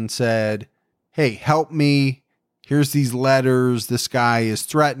police and said, hey, help me. Here's these letters. This guy is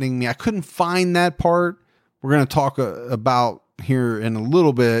threatening me. I couldn't find that part. We're going to talk about here in a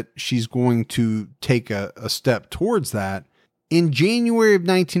little bit. She's going to take a step towards that. In January of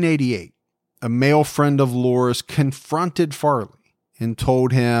 1988, a male friend of Laura's confronted Farley and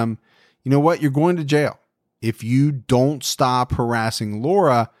told him, you know what? You're going to jail if you don't stop harassing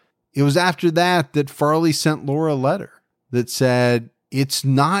Laura. It was after that Farley sent Laura a letter that said, it's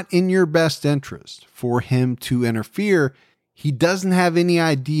not in your best interest for him to interfere. He doesn't have any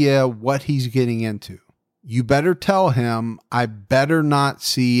idea what he's getting into. You better tell him I better not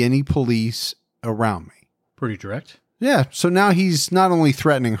see any police around me. Pretty direct. Yeah. So now he's not only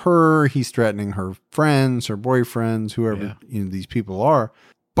threatening her, he's threatening her friends, her boyfriends, whoever these people are.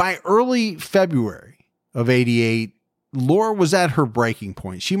 By early February of 88, Laura was at her breaking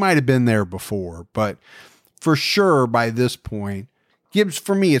point. She might have been there before, but for sure by this point, Gibbs,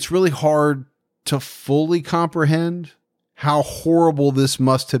 for me, it's really hard to fully comprehend how horrible this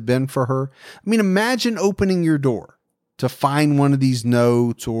must have been for her. I mean, imagine opening your door to find one of these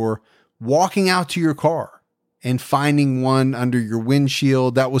notes, or walking out to your car and finding one under your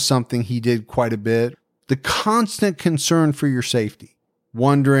windshield. That was something he did quite a bit. The constant concern for your safety,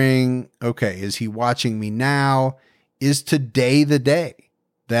 wondering, okay, is he watching me now? Is today the day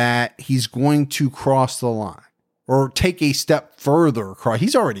that he's going to cross the line or take a step further across?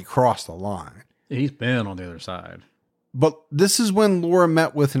 He's already crossed the line. He's been on the other side. But this is when Laura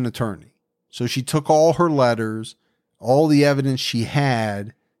met with an attorney. So she took all her letters, all the evidence she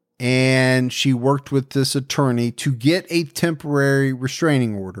had, and she worked with this attorney to get a temporary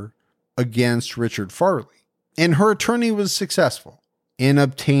restraining order against Richard Farley. And her attorney was successful in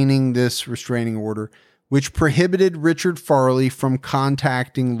obtaining this restraining order, which prohibited Richard Farley from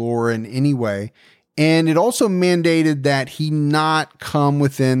contacting Laura in any way. And it also mandated that he not come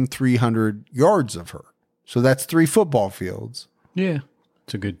within 300 yards of her. So that's 3 football fields. Yeah.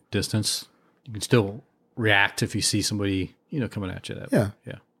 It's a good distance. You can still react if you see somebody, coming at you that way.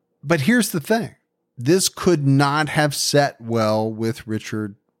 Yeah. But here's the thing. This could not have set well with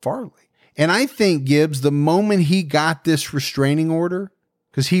Richard Farley. And I think Gibbs, the moment he got this restraining order,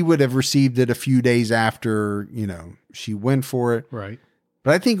 because he would have received it a few days after, she went for it. Right.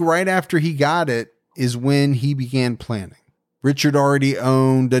 But I think right after he got it is when he began planning. Richard already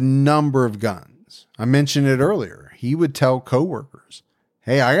owned a number of guns. I mentioned it earlier. He would tell coworkers,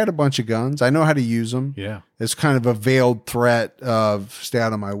 hey, I got a bunch of guns. I know how to use them. Yeah. It's kind of a veiled threat of stay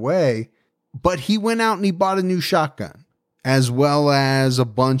out of my way. But he went out and he bought a new shotgun as well as a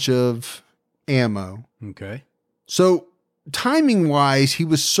bunch of ammo. Okay. So timing wise, he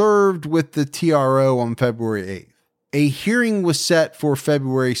was served with the TRO on February 8th. A hearing was set for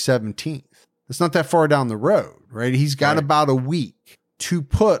February 17th. It's not that far down the road, right? He's got about a week to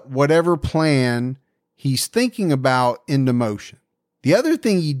put whatever plan he's thinking about into motion. The other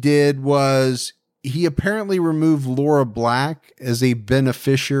thing he did was he apparently removed Laura Black as a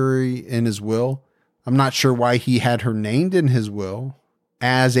beneficiary in his will. I'm not sure why he had her named in his will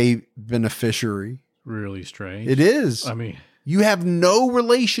as a beneficiary. Really strange. It is. I mean, you have no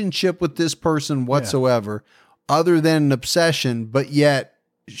relationship with this person whatsoever other than an obsession, but yet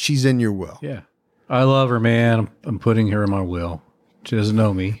she's in your will. Yeah. I love her, man. I'm putting her in my will. She doesn't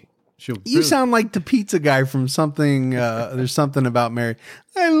know me. You sound like the pizza guy from something. There's something about Mary.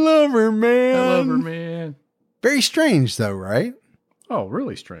 I love her, man. I love her, man. Very strange, though, right? Oh,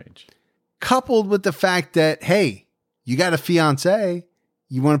 really strange. Coupled with the fact that, hey, you got a fiance.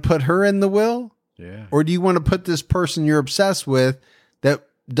 You want to put her in the will? Yeah. Or do you want to put this person you're obsessed with that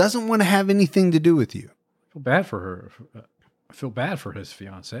doesn't want to have anything to do with you? I feel bad for her. I feel bad for his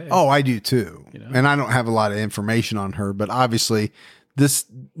fiance. Oh, I do too. And I don't have a lot of information on her, but obviously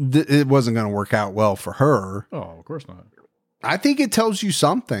it wasn't going to work out well for her. Oh, of course not. I think it tells you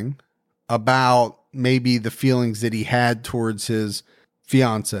something about maybe the feelings that he had towards his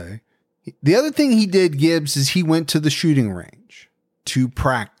fiance. The other thing he did, Gibbs, is he went to the shooting range to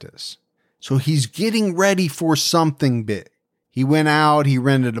practice. So he's getting ready for something big. He went out, he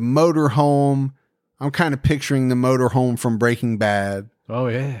rented a motorhome. I'm kind of picturing the motorhome from Breaking Bad. Oh,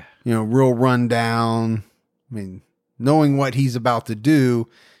 yeah. Real rundown. I mean, knowing what he's about to do,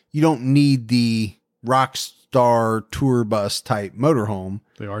 you don't need the rock star tour bus type motorhome.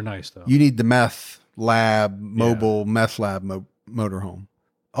 They are nice, though. You need the meth lab, mobile meth lab motorhome.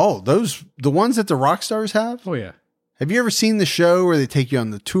 Oh, the ones that the rock stars have? Oh, yeah. Have you ever seen the show where they take you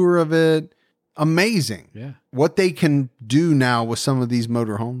on the tour of it? Amazing. Yeah. What they can do now with some of these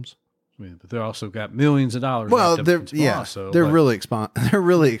motorhomes. I mean, but they also got millions of dollars. Well, wrapped up they're in small, so, they're but- really they're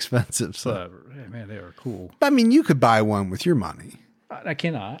really expensive. So but, man, they are cool. I mean, you could buy one with your money, I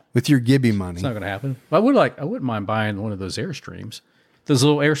cannot. with your Gibby money. It's not going to happen. I wouldn't mind buying one of those Airstreams. Those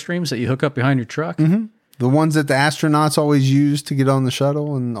little Airstreams that you hook up behind your truck. Mm-hmm. The ones that the astronauts always use to get on the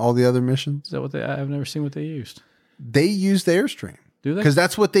shuttle and all the other missions. Is that what I've never seen what they used. They use the Airstream. Do they? Because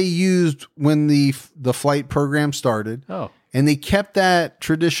that's what they used when the flight program started. Oh, And they kept that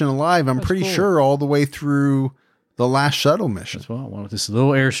tradition alive, I'm pretty cool. sure, all the way through the last shuttle mission. that's what I want. This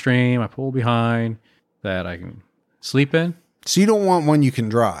little Airstream I pull behind that I can sleep in. So you don't want one you can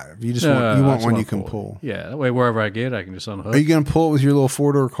drive. You just want I one just wanna you can pull. Yeah, that way wherever I get, I can just unhook. Are you going to pull it with your little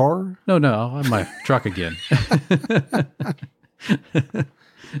 4-door car? No, I'll have my truck again.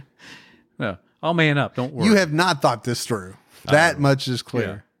 No, I'll man up. Don't worry. You have not thought this through. That much is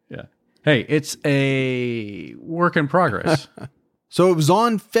clear. Yeah. Hey, it's a work in progress. So it was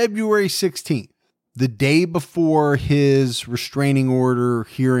on February 16th, the day before his restraining order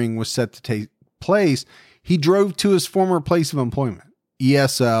hearing was set to take place. He drove to his former place of employment,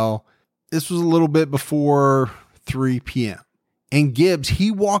 ESL. This was a little bit before 3 p.m. And Gibbs,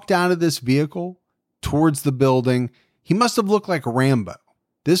 he walked out of this vehicle towards the building. He must have looked like Rambo.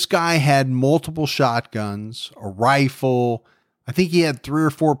 This guy had multiple shotguns, a rifle. I think he had 3 or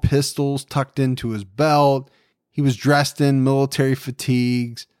 4 pistols tucked into his belt. He was dressed in military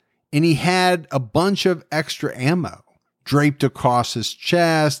fatigues, and he had a bunch of extra ammo draped across his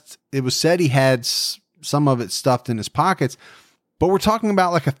chest. It was said he had some of it stuffed in his pockets, but we're talking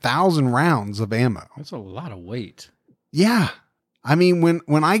about like 1,000 rounds of ammo. That's a lot of weight. Yeah. I mean,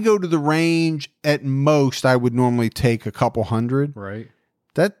 when I go to the range, at most, I would normally take a couple hundred. Right.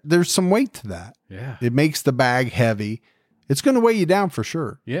 There's some weight to that. Yeah. It makes the bag heavy. It's going to weigh you down for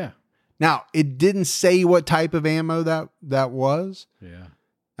sure. Yeah. Now, it didn't say what type of ammo that was. Yeah.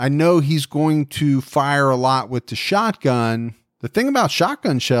 I know he's going to fire a lot with the shotgun. The thing about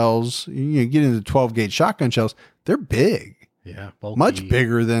shotgun shells, you get into 12 gauge shotgun shells, they're big, Yeah. Bulky. much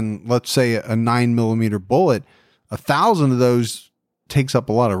bigger than, let's say, a 9mm bullet. 1,000 of those takes up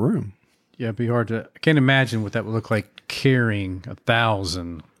a lot of room. Yeah. It'd be hard to, I can't imagine what that would look like carrying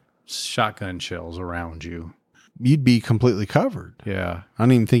 1,000 shotgun shells around you. You'd be completely covered. Yeah. I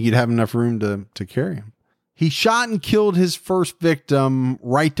don't even think you'd have enough room to carry him. He shot and killed his first victim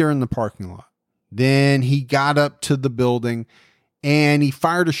right there in the parking lot. Then he got up to the building and he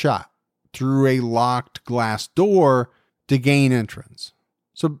fired a shot through a locked glass door to gain entrance.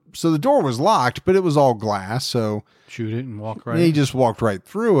 So the door was locked, but it was all glass. So Shoot it and walk right. he in. just walked right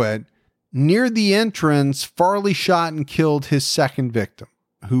through it. Near the entrance, Farley shot and killed his second victim,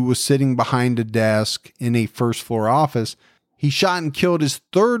 who was sitting behind a desk in a first floor office. He shot and killed his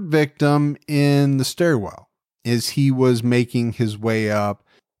third victim in the stairwell as he was making his way up.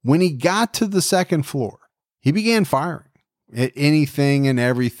 When he got to the second floor, he began firing at anything and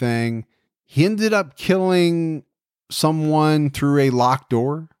everything. He ended up killing someone through a locked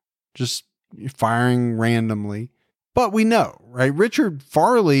door, just firing randomly. But we know, right? Richard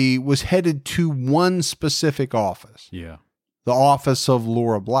Farley was headed to one specific office. Yeah. The office of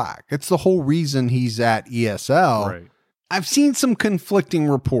Laura Black. It's the whole reason he's at ESL. Right. I've seen some conflicting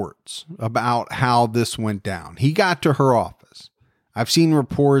reports about how this went down. He got to her office. I've seen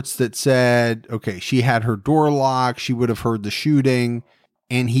reports that said, okay, she had her door locked. She would have heard the shooting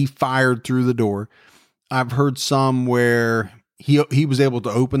and he fired through the door. I've heard some where he was able to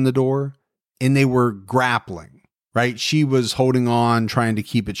open the door and they were grappling, right? She was holding on, trying to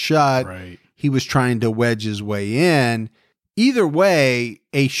keep it shut. Right. He was trying to wedge his way in. Either way,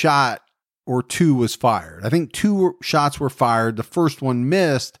 a shot or two was fired. I think 2 shots were fired. The first one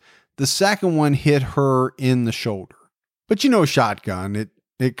missed. The second one hit her in the shoulder. But a shotgun,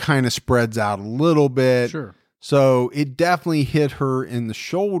 it kind of spreads out a little bit. Sure. So it definitely hit her in the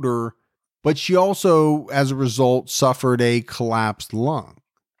shoulder, but she also, as a result, suffered a collapsed lung.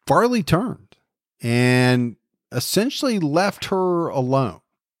 Farley turned and essentially left her alone,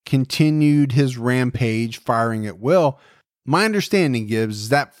 continued his rampage, firing at will. My understanding, Gibbs, is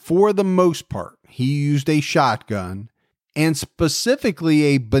that for the most part, he used a shotgun and specifically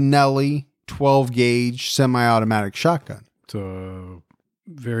a Benelli 12 gauge semi-automatic shotgun. It's a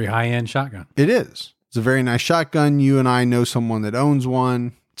very high-end shotgun. It is. It's a very nice shotgun. You and I know someone that owns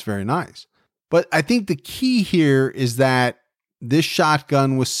one. It's very nice. But I think the key here is that this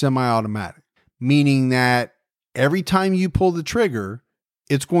shotgun was semi-automatic, meaning that every time you pull the trigger,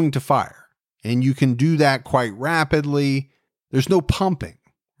 it's going to fire. And you can do that quite rapidly. There's no pumping,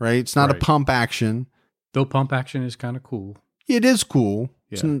 right? It's not a pump action. Though pump action is kind of cool. It is cool.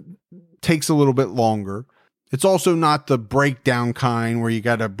 Yeah. It takes a little bit longer. It's also not the breakdown kind where you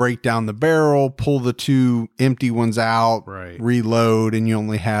got to break down the barrel, pull the 2 empty ones out, reload, and you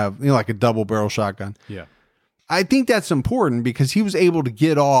only have like a double barrel shotgun. Yeah. I think that's important because he was able to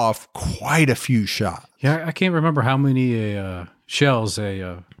get off quite a few shots. Yeah, I can't remember how many shells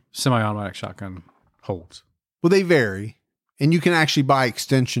a semi-automatic shotgun holds. Well, they vary. And you can actually buy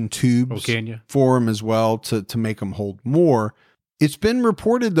extension tubes for them as well to make them hold more. It's been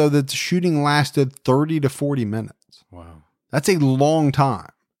reported, though, that the shooting lasted 30 to 40 minutes. Wow. That's a long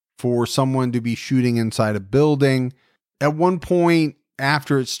time for someone to be shooting inside a building. At one point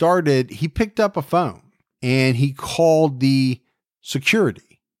after it started, he picked up a phone and he called the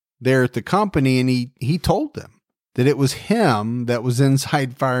security there at the company, and he told them that it was him that was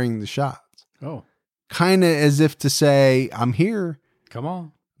inside firing the shots. Oh. Kind of as if to say, I'm here. Come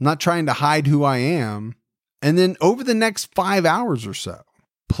on. I'm not trying to hide who I am. And then over the next 5 hours or so,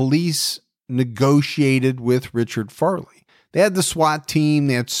 police negotiated with Richard Farley. They had the SWAT team,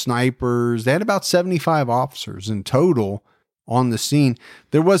 they had snipers, they had about 75 officers in total on the scene.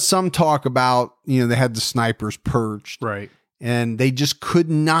 There was some talk about, they had the snipers perched. Right. And they just could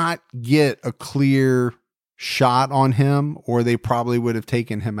not get a clear shot on him, or they probably would have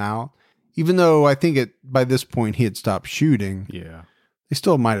taken him out. Even though I think by this point he had stopped shooting. Yeah. They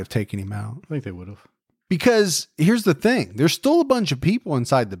still might have taken him out. I think they would have. Because here's the thing. There's still a bunch of people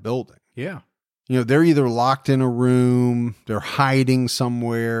inside the building. Yeah. They're either locked in a room, they're hiding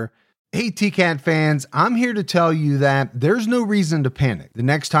somewhere. Hey, TCAT fans, I'm here to tell you that there's no reason to panic the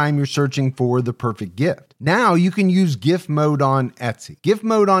next time you're searching for the perfect gift. Now you can use gift mode on Etsy. Gift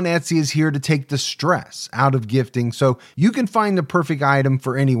mode on Etsy is here to take the stress out of gifting so you can find the perfect item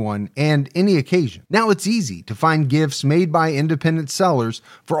for anyone and any occasion. Now it's easy to find gifts made by independent sellers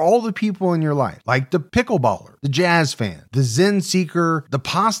for all the people in your life, like the pickleballer, the jazz fan, the Zen seeker, the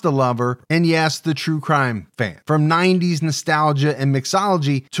pasta lover, and yes, the true crime fan. From 90s nostalgia and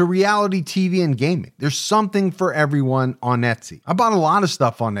mixology to reality TV and gaming, there's something for everyone on Etsy. I bought a lot of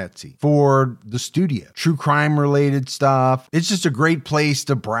stuff on Etsy for the studio, true crime related stuff. It's just a great place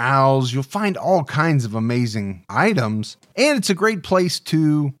to browse. You'll find all kinds of amazing items, and it's a great place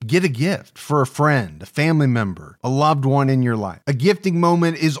to get a gift for a friend, a family member, a loved one in your life. A gifting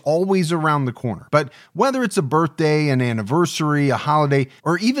moment is always around the corner, but whether it's a birthday, an anniversary, a holiday,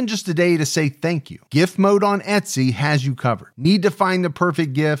 or even just a day to say thank you, gift mode on Etsy has you covered. Need to find the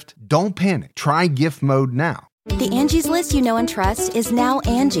perfect gift? Don't panic. Try gift mode now. The Angie's List you know and trust is now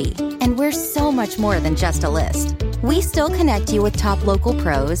Angie, and we're so much more than just a list. We still connect you with top local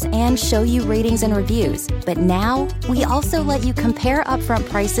pros and show you ratings and reviews, but now we also let you compare upfront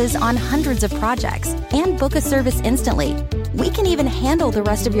prices on hundreds of projects and book a service instantly. We can even handle the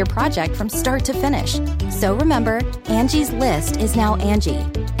rest of your project from start to finish. So remember, Angie's List is now Angie,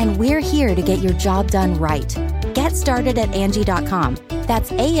 and we're here to get your job done right. Get started at Angie.com.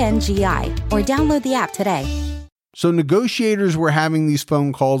 That's ANGI, or download the app today. So negotiators were having these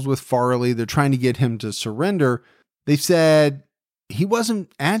phone calls with Farley. They're trying to get him to surrender. They said he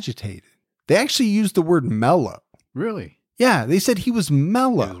wasn't agitated. They actually used the word mellow. Really? Yeah, they said he was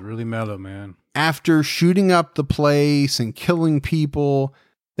mellow. He was really mellow, man. After shooting up the place and killing people,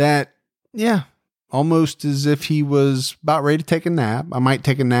 almost as if he was about ready to take a nap. I might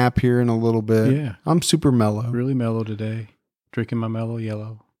take a nap here in a little bit. Yeah. I'm super mellow. Really mellow today. Drinking my mellow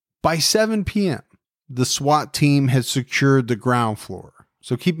yellow. By 7 p.m., the SWAT team had secured the ground floor.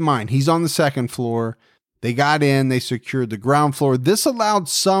 So keep in mind, he's on the second floor. They got in, they secured the ground floor. This allowed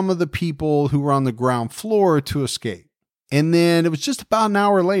some of the people who were on the ground floor to escape. And then it was just about an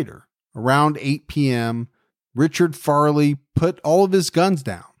hour later, around 8 p.m., Richard Farley put all of his guns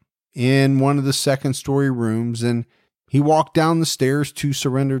down in one of the second story rooms, and he walked down the stairs to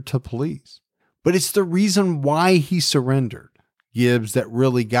surrender to police. But it's the reason why he surrendered, Gibbs, that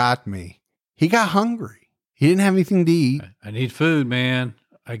really got me. He got hungry. He didn't have anything to eat. I need food, man.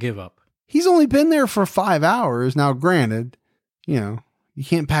 I give up. He's only been there for 5 hours. Now, granted, you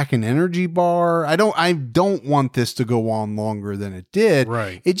can't pack an energy bar. I don't want this to go on longer than it did.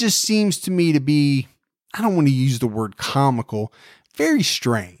 Right. It just seems to me to be, I don't want to use the word comical, very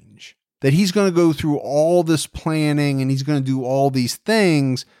strange that he's going to go through all this planning and he's going to do all these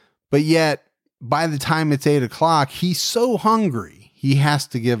things, but yet by the time it's 8 o'clock, he's so hungry, he has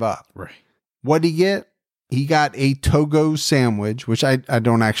to give up. Right. What'd he get? He got a Togo sandwich, which I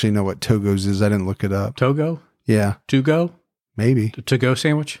don't actually know what Togo's is. I didn't look it up. Togo? Yeah. To-go? Maybe. The to-go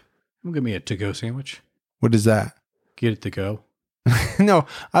sandwich? Give me a to-go sandwich. What is that? Get it to go. No,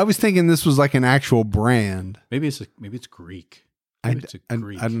 I was thinking this was like an actual brand. Maybe it's Greek. Maybe it's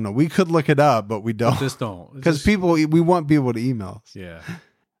Greek. I don't know. We could look it up, but we don't. Just don't. Because we want people to email us. Yeah.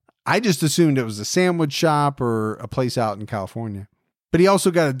 I just assumed it was a sandwich shop or a place out in California. But he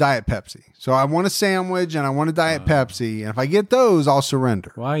also got a Diet Pepsi. So I want a sandwich and I want a Diet Pepsi. And if I get those, I'll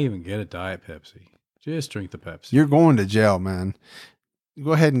surrender. Why even get a Diet Pepsi? Just drink the Pepsi. You're going to jail, man.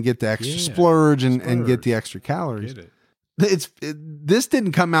 Go ahead and get the extra splurge and get the extra calories. Get it. This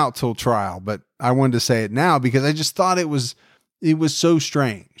didn't come out till trial, but I wanted to say it now because I just thought it was so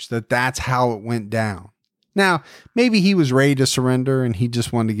strange that that's how it went down. Now, maybe he was ready to surrender and he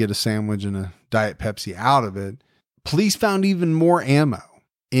just wanted to get a sandwich and a Diet Pepsi out of it. Police found even more ammo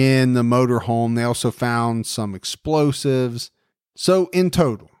in the motorhome. They also found some explosives. So in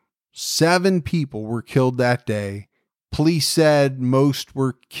total, 7 people were killed that day. Police said most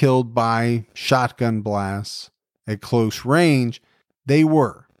were killed by shotgun blasts at close range. They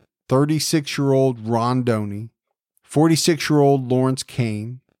were 36-year-old Ron Doney, 46-year-old Lawrence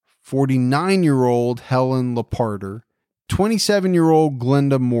Kane, 49-year-old Helen Laparter, 27-year-old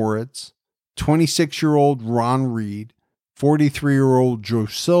Glenda Moritz, 26-year-old Ron Reed, 43-year-old Joe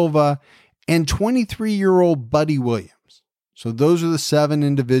Silva, and 23-year-old Buddy Williams. So those are the 7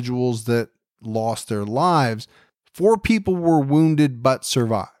 individuals that lost their lives. 4 people were wounded but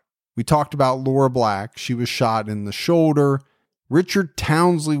survived. We talked about Laura Black. She was shot in the shoulder. Richard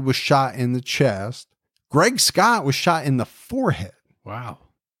Townsley was shot in the chest. Greg Scott was shot in the forehead. Wow.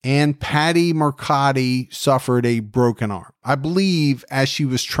 And Patty Marcotti suffered a broken arm. I believe as she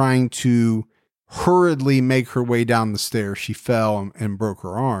was trying to hurriedly make her way down the stairs, she fell and broke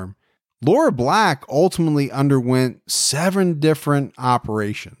her arm. Laura Black ultimately underwent 7 different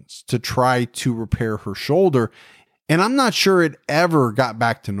operations to try to repair her shoulder. And I'm not sure it ever got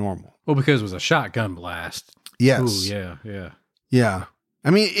back to normal. Well, because it was a shotgun blast. Yes. Ooh, yeah. Yeah.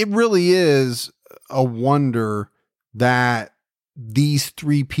 I mean, it really is a wonder that these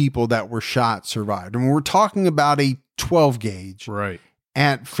 3 people that were shot survived. And we're talking about a 12 gauge. Right.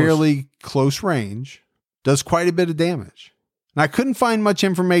 At fairly close range, does quite a bit of damage. And I couldn't find much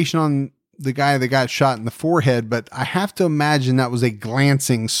information on the guy that got shot in the forehead, but I have to imagine that was a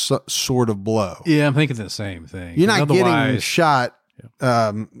glancing sort of blow. Yeah, I'm thinking the same thing. You're not getting shot,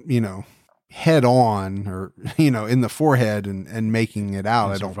 head on or, in the forehead and making it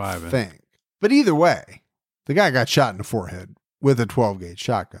out, I don't think. But either way, the guy got shot in the forehead with a 12 gauge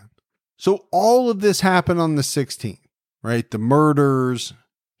shotgun. So all of this happened on the 16th, right? The murders,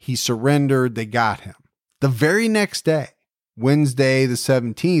 he surrendered, they got him. The very next day, Wednesday, the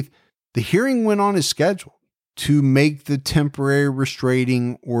 17th, the hearing went on as scheduled to make the temporary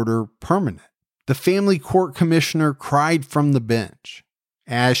restraining order permanent. The family court commissioner cried from the bench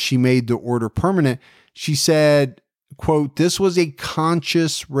as she made the order permanent. She said, quote, "This was a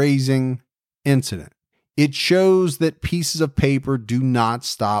conscience raising incident. It shows that pieces of paper do not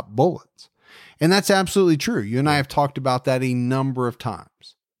stop bullets." And that's absolutely true. You and I have talked about that a number of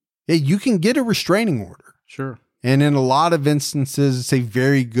times. Yeah, you can get a restraining order. Sure. And in a lot of instances, it's a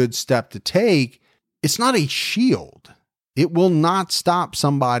very good step to take. It's not a shield. It will not stop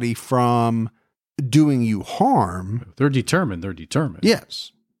somebody from doing you harm. They're determined.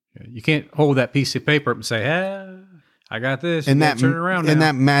 Yes. You can't hold that piece of paper up and say, I got this. And that turn it around and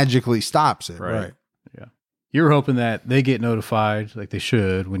now. that magically stops it. Right. Yeah. You're hoping that they get notified like they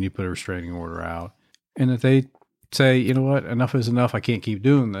should when you put a restraining order out, and that they say, you know what, enough is enough. I can't keep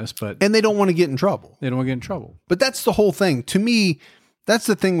doing this. And they don't want to get in trouble. But that's the whole thing. To me, that's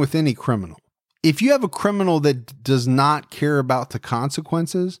the thing with any criminal. If you have a criminal that does not care about the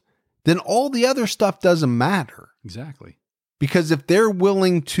consequences, then all the other stuff doesn't matter. Exactly. Because if they're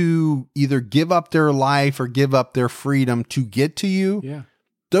willing to either give up their life or give up their freedom to get to you,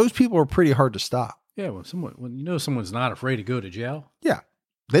 those people are pretty hard to stop. Yeah, when someone's not afraid to go to jail. Yeah.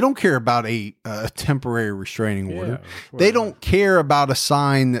 They don't care about a temporary restraining order. They don't care about a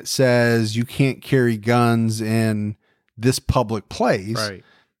sign that says you can't carry guns in this public place. Right.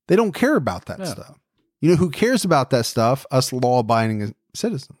 They don't care about that stuff. You know who cares about that stuff? Us law-abiding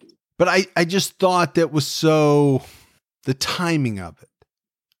citizens. But I just thought that was so, the timing of it.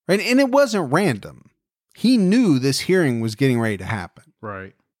 Right? And it wasn't random. He knew this hearing was getting ready to happen.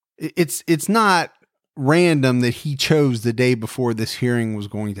 Right. It's not random that he chose the day before this hearing was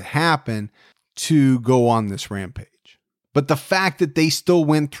going to happen to go on this rampage. But the fact that they still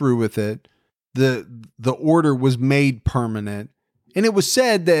went through with it, the order was made permanent, and it was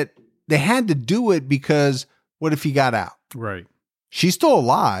said that they had to do it because what if he got out? Right. She's still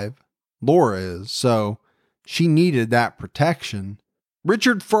alive. Laura is. So she needed that protection.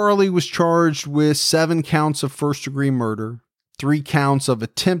 Richard Farley was charged with 7 counts of first-degree murder, 3 counts of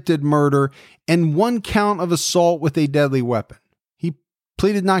attempted murder, and 1 count of assault with a deadly weapon. He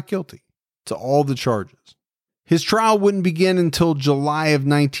pleaded not guilty to all the charges. His trial wouldn't begin until July of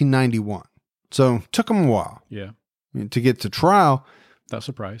 1991. So it took him a while Yeah. to get to trial. Not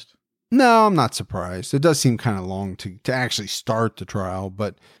surprised. No, I'm not surprised. It does seem kind of long to actually start the trial,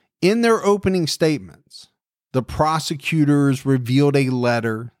 but in their opening statements, the prosecutors revealed a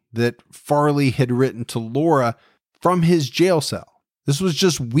letter that Farley had written to Laura from his jail cell. This was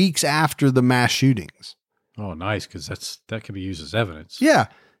just weeks after the mass shootings. Oh, nice, because that can be used as evidence. Yeah.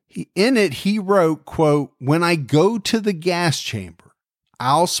 In it, he wrote, quote, "When I go to the gas chamber,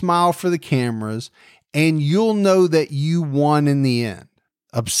 I'll smile for the cameras and you'll know that you won in the end.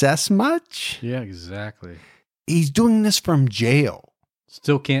 Obsessed much?" Yeah, exactly. He's doing this from jail.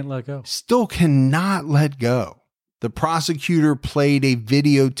 Still can't let go. Still cannot let go. The prosecutor played a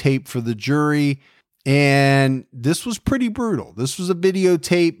videotape for the jury, and this was pretty brutal. This was a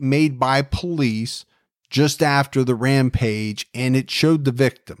videotape made by police just after the rampage, and it showed the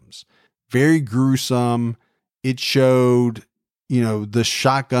victims. Very gruesome. It showed, the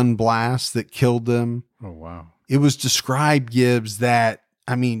shotgun blast that killed them. Oh, wow. It was described, Gibbs, that,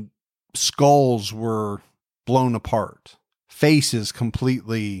 skulls were blown apart. Faces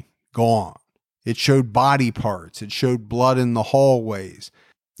completely gone. It showed body parts. It showed blood in the hallways.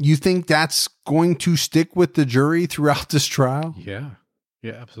 You think that's going to stick with the jury throughout this trial? Yeah.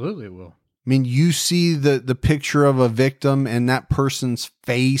 Yeah, absolutely it will. You see the picture of a victim and that person's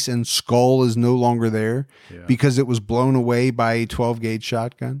face and skull is no longer there because it was blown away by a 12-gauge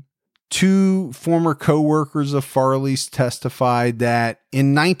shotgun. 2 former co-workers of Farley's testified that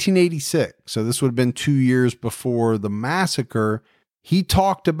in 1986, so this would have been 2 years before the massacre, he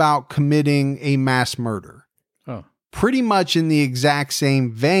talked about committing a mass murder. Oh. Pretty much in the exact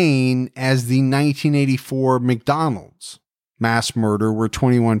same vein as the 1984 McDonald's mass murder where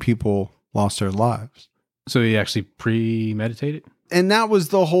 21 people lost their lives. So he actually premeditated? And that was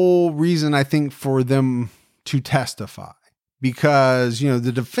the whole reason, I think, for them to testify. Because,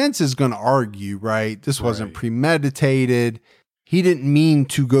 the defense is going to argue, right? This wasn't premeditated. He didn't mean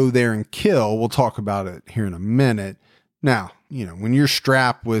to go there and kill. We'll talk about it here in a minute. Now, when you're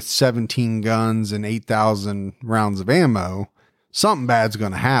strapped with 17 guns and 8,000 rounds of ammo, something bad's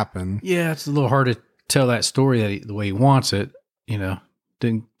going to happen. Yeah, it's a little hard to tell that story the way he wants it. I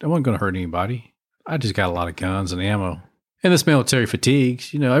wasn't going to hurt anybody. I just got a lot of guns and ammo. And this military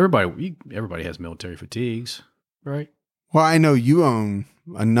fatigues, everybody has military fatigues, right? Well, I know you own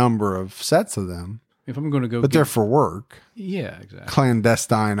a number of sets of them. If I'm going to go, but they're for work. Yeah, exactly.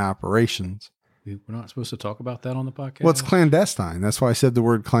 Clandestine operations. We're not supposed to talk about that on the podcast. Well, it's clandestine. That's why I said the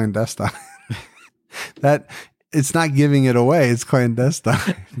word clandestine. That it's not giving it away. It's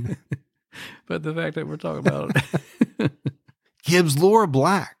clandestine. But the fact that we're talking about it. Gibbs, Laura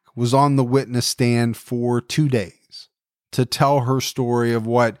Black was on the witness stand for 2 days to tell her story of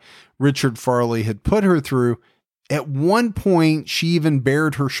what Richard Farley had put her through. At one point, she even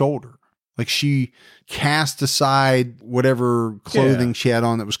bared her shoulder. Like she cast aside whatever clothing she had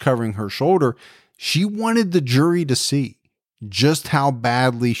on that was covering her shoulder. She wanted the jury to see just how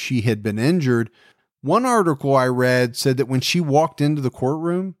badly she had been injured. One article I read said that when she walked into the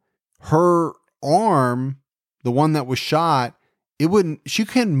courtroom, her arm, the one that was shot, she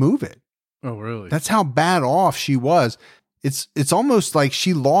couldn't move it. Oh, really? That's how bad off she was. It's almost like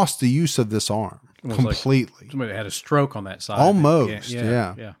she lost the use of this arm completely. Like somebody had a stroke on that side. Almost,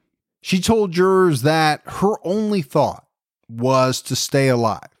 yeah. She told jurors that her only thought was to stay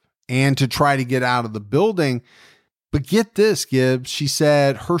alive and to try to get out of the building. But get this, Gibbs, she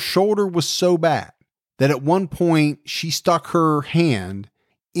said her shoulder was so bad that at one point she stuck her hand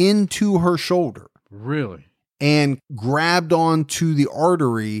into her shoulder. Really? And grabbed onto the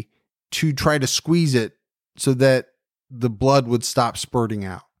artery to try to squeeze it so that the blood would stop spurting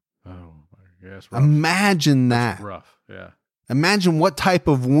out. Oh, yes. Imagine that. That's rough, yeah. Imagine what type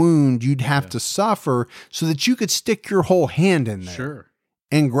of wound you'd have to suffer so that you could stick your whole hand in there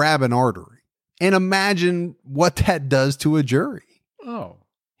and grab an artery. And imagine what that does to a jury. Oh.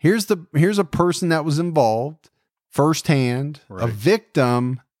 Here's a person that was involved firsthand, a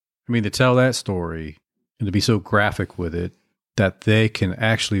victim. To tell that story and to be so graphic with it that they can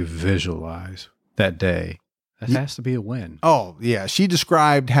actually visualize that day. That has to be a win. Oh, yeah. She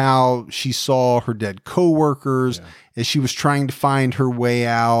described how she saw her dead coworkers as she was trying to find her way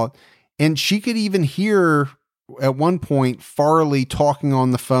out. And she could even hear at one point Farley talking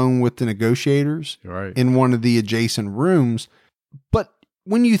on the phone with the negotiators in one of the adjacent rooms. But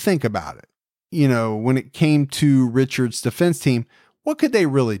when you think about it, when it came to Richard's defense team, what could they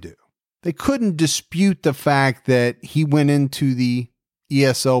really do? They couldn't dispute the fact that he went into the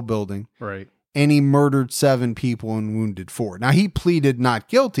ESL building. Right. And he murdered 7 people and wounded 4. Now, he pleaded not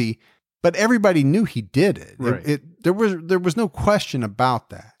guilty, but everybody knew he did it. Right. There was no question about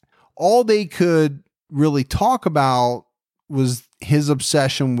that. All they could really talk about was his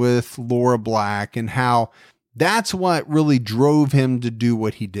obsession with Laura Black and how that's what really drove him to do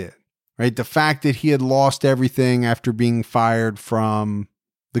what he did, right? The fact that he had lost everything after being fired from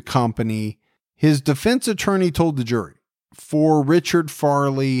the company. His defense attorney told the jury, for Richard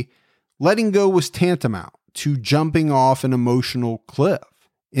Farley, letting go was tantamount to jumping off an emotional cliff.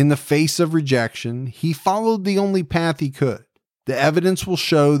 In the face of rejection, he followed the only path he could. The evidence will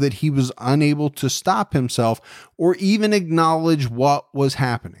show that he was unable to stop himself or even acknowledge what was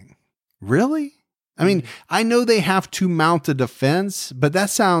happening. Really? I mean, I know they have to mount a defense, but that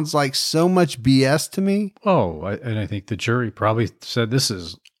sounds like so much BS to me. Oh, and I think the jury probably said this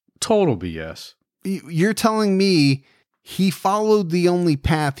is total BS. You're telling me he followed the only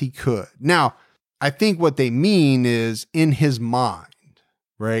path he could. Now, I think what they mean is in his mind,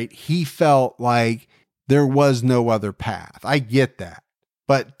 right? He felt like there was no other path. I get that.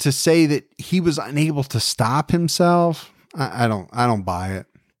 But to say that he was unable to stop himself, I don't buy it.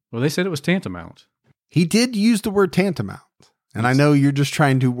 Well, they said it was tantamount. He did use the word tantamount. And I know you're just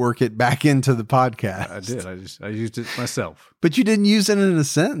trying to work it back into the podcast. I did. I used it myself. But you didn't use it in a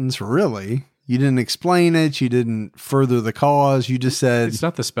sentence, really. You didn't explain it. You didn't further the cause. You just said... It's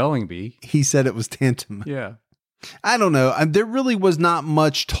not the spelling bee. He said it was tantamount. Yeah. I don't know. There really was not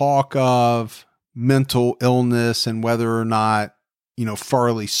much talk of mental illness and whether or not,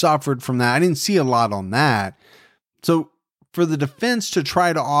 Farley suffered from that. I didn't see a lot on that. So for the defense to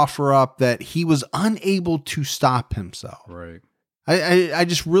try to offer up that he was unable to stop himself. Right. I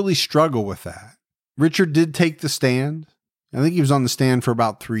just really struggle with that. Richard did take the stand. I think he was on the stand for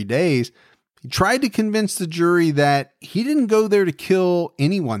about 3 days. He tried to convince the jury that he didn't go there to kill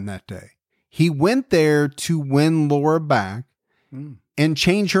anyone that day. He went there to win Laura back and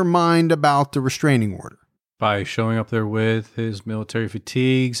change her mind about the restraining order. By showing up there with his military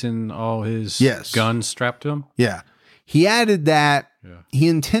fatigues and all his guns strapped to him? Yeah. He added that he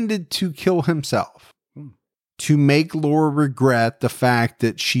intended to kill himself to make Laura regret the fact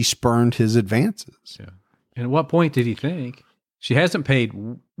that she spurned his advances. Yeah. And at what point did he think, she hasn't paid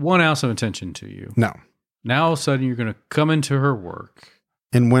 1 ounce of attention to you? No. Now all of a sudden you're going to come into her work.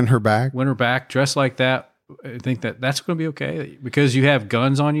 And win her back? Win her back, dressed like that. I think that's going to be okay. Because you have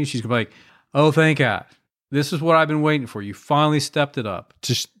guns on you, she's going to be like, oh, thank God. This is what I've been waiting for. You finally stepped it up.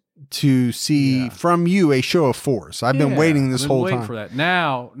 Just to see from you a show of force. I've been waiting this whole time for that.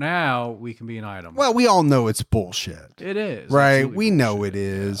 Now we can be an item. Well, we all know it's bullshit. It is. Right? We know it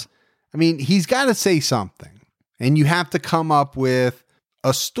is. Yeah. I mean, he's got to say something. And you have to come up with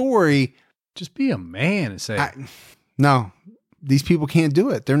a story. Just be a man and say, no, these people can't do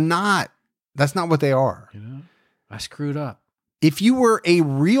it. They're not. That's not what they are. I screwed up. If you were a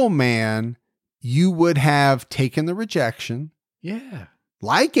real man, you would have taken the rejection. Yeah.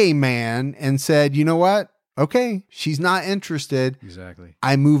 Like a man and said, you know what? Okay, she's not interested. Exactly.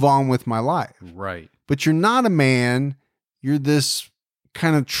 I move on with my life. Right. But you're not a man. You're this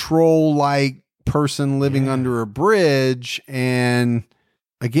kind of troll-like person living under a bridge. And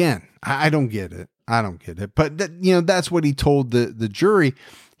again, I don't get it. I don't get it. But that's what he told the jury.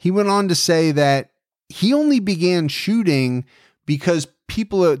 He went on to say that he only began shooting because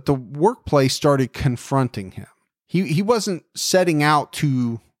people at the workplace started confronting him. He wasn't setting out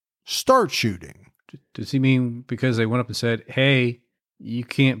to start shooting. Does he mean because they went up and said, hey, you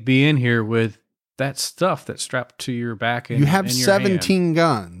can't be in here with that stuff that's strapped to your back and you have and your 17 hand.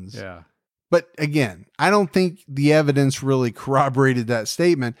 guns. Yeah. But again, I don't think the evidence really corroborated that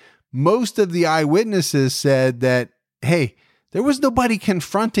statement. Most of the eyewitnesses said that, hey, there was nobody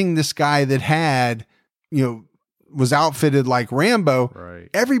confronting this guy that had, was outfitted like Rambo. Right.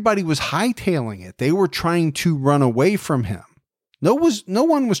 Everybody was hightailing it. They were trying to run away from him. No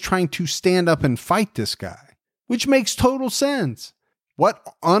one was trying to stand up and fight this guy, which makes total sense. What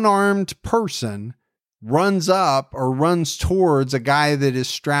unarmed person runs up or runs towards a guy that is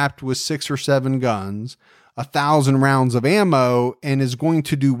strapped with 6 or 7 guns, 1,000 rounds of ammo, and is going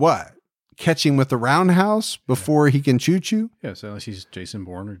to do what? Catch him with a roundhouse before he can shoot you? Yeah, so unless he's Jason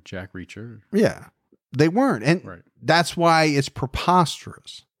Bourne or Jack Reacher. Yeah. They weren't. And that's why it's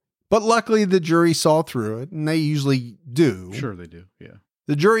preposterous. But luckily the jury saw through it, and they usually do. Sure they do, yeah.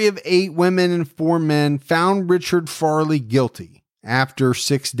 The jury of 8 women and 4 men found Richard Farley guilty after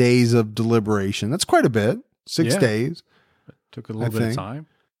 6 days of deliberation. That's quite a bit. 6 days. It took a little bit of time.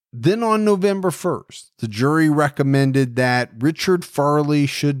 Then on November 1st, the jury recommended that Richard Farley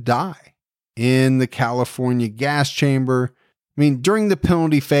should die in the California gas chamber. I mean, during the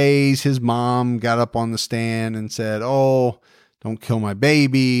penalty phase, his mom got up on the stand and said, oh, don't kill my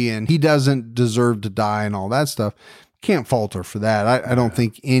baby, and he doesn't deserve to die and all that stuff. Can't fault her for that. I don't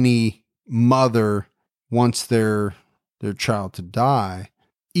think any mother wants their child to die,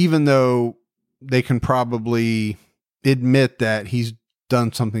 even though they can probably admit that he's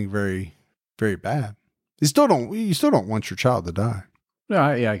done something very, very bad. You still don't want your child to die.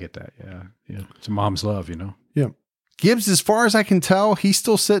 Yeah, I get that. Yeah. It's a mom's love, Yeah. Gibbs, as far as I can tell, he's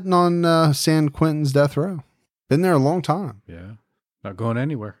still sitting on San Quentin's death row. Been there a long time. Yeah. Not going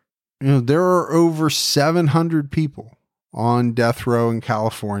anywhere. There are over 700 people on death row in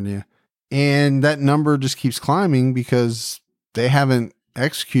California, and that number just keeps climbing because they haven't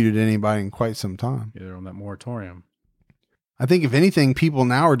executed anybody in quite some time. Yeah, they're on that moratorium. I think if anything, people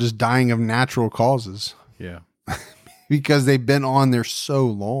now are just dying of natural causes. Yeah. Because they've been on there so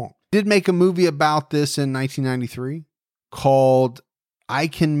long. Did make a movie about this in 1993 called I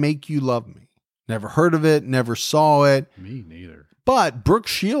Can Make You Love Me. Never heard of it, never saw it. Me neither. But Brooke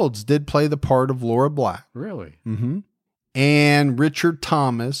Shields did play the part of Laura Black. Really? Mm-hmm. And Richard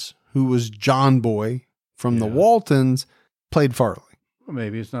Thomas, who was John Boy from the Waltons, played Farley. Well,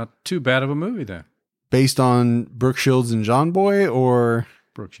 maybe it's not too bad of a movie then. Based on Brooke Shields and John Boy, or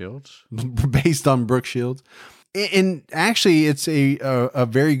Brooke Shields? Based on Brooke Shields. And actually, it's a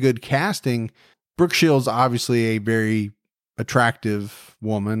very good casting. Brooke Shields, obviously a very attractive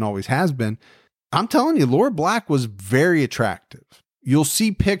woman, always has been. I'm telling you, Laura Black was very attractive. You'll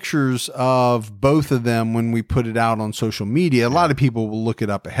see pictures of both of them when we put it out on social media. A lot of people will look it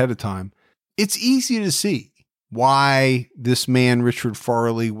up ahead of time. It's easy to see why this man, Richard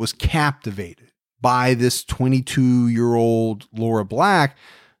Farley, was captivated by this 22-year-old Laura Black.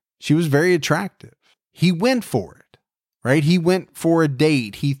 She was very attractive. He went for it, right? He went for a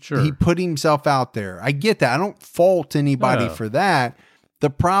date. He put himself out there. I get that. I don't fault anybody for that. The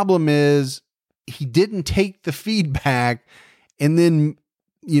problem is he didn't take the feedback and then,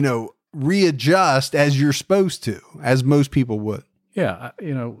 readjust as you're supposed to, as most people would. Yeah.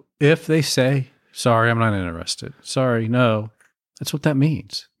 If they say, sorry, I'm not interested. Sorry, no. That's what that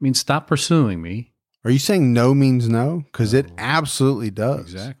means. It means stop pursuing me. Are you saying no means no? Because it absolutely does.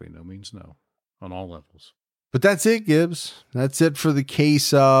 Exactly. No means no on all levels. But that's it, Gibbs. That's it for the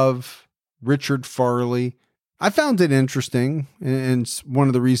case of Richard Farley. I found it interesting, and it's one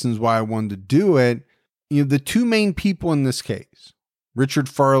of the reasons why I wanted to do it. The two main people in this case, Richard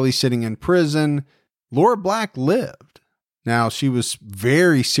Farley sitting in prison, Laura Black lived. Now, she was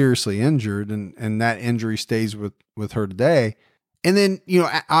very seriously injured, and that injury stays with her today. And then,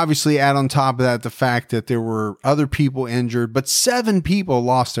 obviously add on top of that the fact that there were other people injured, but 7 people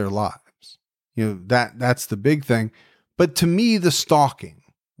lost their lives. That's the big thing. But to me, the stalking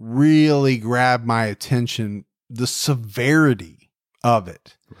really grabbed my attention, the severity of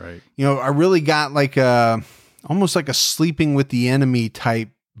it. Right. I really got almost like a Sleeping with the Enemy type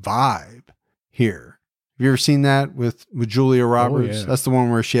vibe here. Have you ever seen that with Julia Roberts? Oh, yeah. That's the one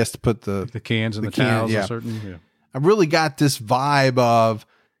where she has to put the cans and the towels. Yeah. Yeah. I really got this vibe of,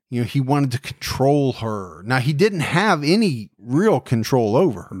 he wanted to control her. Now, he didn't have any real control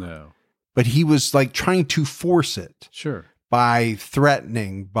over her. No. But he was trying to force it. Sure. By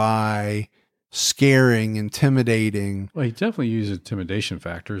threatening, by scaring, intimidating. Well, he definitely used intimidation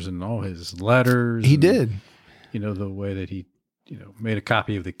factors in all his letters. He did. The way that he, made a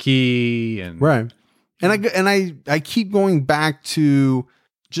copy of the key and right. And I keep going back to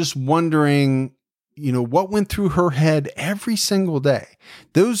just wondering, what went through her head every single day.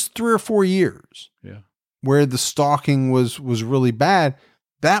 Those 3 or 4 years. Yeah. Where the stalking was really bad.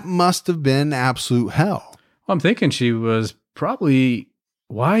 That must have been absolute hell. Well, I'm thinking she was probably,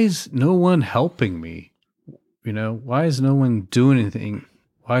 why is no one helping me? Why is no one doing anything?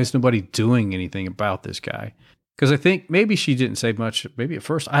 Why is nobody doing anything about this guy? Because I think maybe she didn't say much, maybe at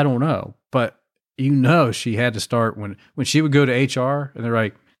first, I don't know. But she had to start when she would go to HR and they're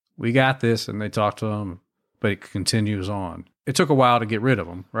like, we got this. And they talk to him, but it continues on. It took a while to get rid of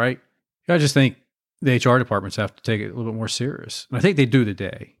him, right? I just think the HR departments have to take it a little bit more serious. And I think they do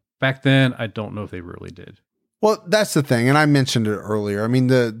today. Back then, I don't know if they really did. Well, that's the thing. And I mentioned it earlier. I mean,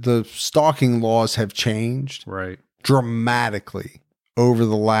 the stalking laws have changed dramatically over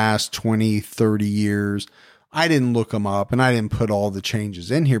the last 20, 30 years. I didn't look them up and I didn't put all the changes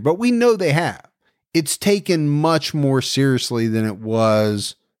in here, but we know they have. It's taken much more seriously than it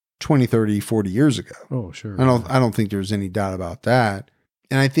was 20, 30, 40 years ago. Oh, sure. I don't think there's any doubt about that.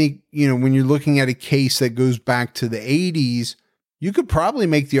 And I think, when you're looking at a case that goes back to the 80s, you could probably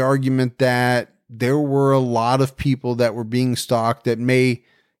make the argument that there were a lot of people that were being stalked that may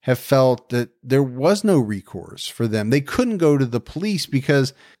have felt that there was no recourse for them. They couldn't go to the police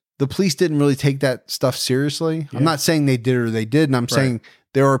because the police didn't really take that stuff seriously. I'm not saying they did or they didn't. I'm saying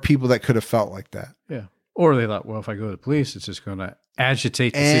there are people that could have felt like that. Yeah. Or they thought, well, if I go to the police, it's just going to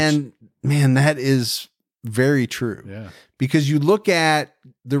agitate the And man, that is very true. Yeah. Because you look at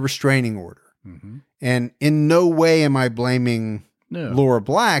the restraining order, and in no way am I blaming Laura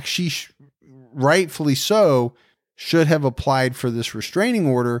Black. She rightfully so should have applied for this restraining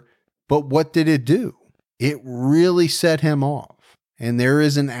order. But what did it do? It really set him off. And there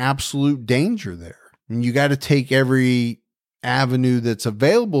is an absolute danger there. And you got to take every avenue that's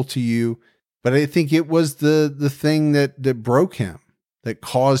available to you. But I think it was the thing that broke him, that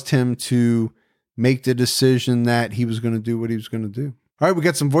caused him to make the decision that he was going to do what he was going to do. All right, we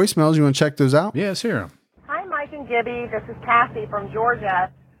got some voicemails. You want to check those out? Yeah, let's hear them. Hi, Mike and Gibby. This is Kathy from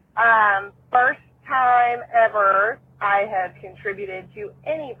Georgia. First time ever I have contributed to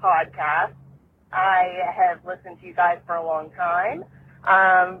any podcast. I have listened to you guys for a long time.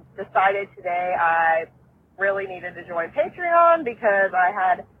 Decided today I really needed to join Patreon because I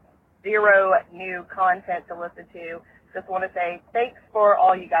had zero new content to listen to. Just want to say thanks for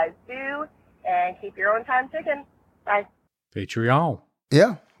all you guys do and keep your own time ticking. Bye. Patreon.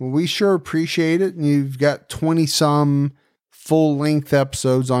 Yeah, well, we sure appreciate it. And you've got 20 some full length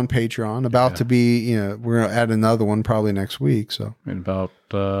episodes on Patreon about to be, we're going to add another one probably next week. So in about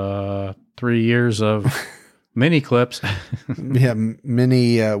 3 years of mini clips. Yeah,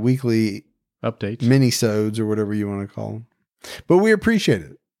 mini weekly updates, mini-sodes or whatever you want to call them. But we appreciate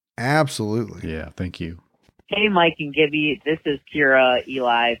it. Absolutely. Yeah, thank you. Hey, Mike and Gibby. This is Kira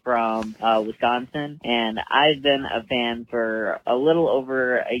Eli from Wisconsin, and I've been a fan for a little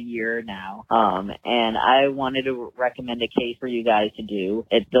over a year now. And I wanted to recommend a case for you guys to do.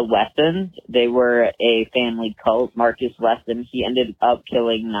 It's the Westons. They were a family cult. Marcus Weston, he ended up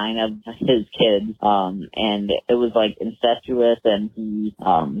killing 9 of his kids, and it was like incestuous, and he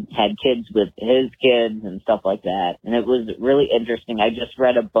had kids with his kids and stuff like that. And it was really interesting. I just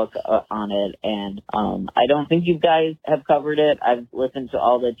read a book on it, and I don't think you guys have covered it. I've listened to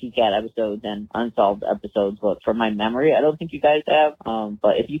all the TCAT episodes and Unsolved episodes, but from my memory, I don't think you guys have.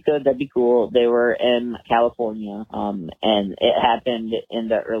 But if you could, that'd be cool. They were in California, and it happened in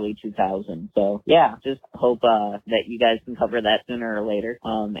the early 2000s. So yeah, just hope that you guys can cover that sooner or later.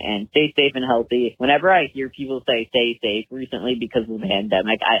 And stay safe and healthy. Whenever I hear people say stay safe recently because of the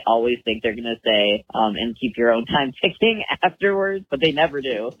pandemic, I always think they're gonna say and keep your own time ticking afterwards, but they never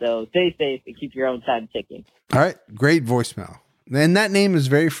do. So stay safe and keep your own time ticking. All right. Great voicemail. And that name is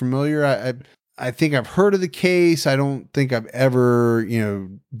very familiar. I think I've heard of the case. I don't think I've ever,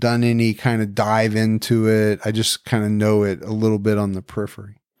 done any kind of dive into it. I just kind of know it a little bit on the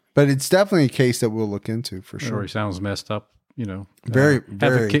periphery. But it's definitely a case that we'll look into for sure. He sounds messed up, Very.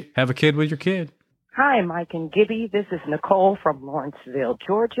 Have a kid with your kid. Hi, Mike and Gibby. This is Nicole from Lawrenceville,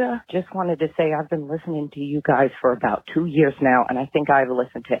 Georgia. Just wanted to say I've been listening to you guys for about 2 years now, and I think I've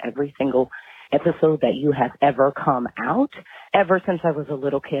listened to every single episode that you have ever come out. Ever since I was a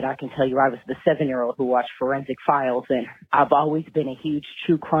little kid, I can tell you I was the 7-year-old who watched Forensic Files, and I've always been a huge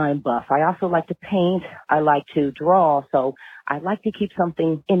true crime buff. I also like to paint. I like to draw, so I like to keep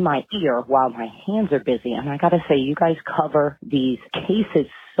something in my ear while my hands are busy. And I got to say, you guys cover these cases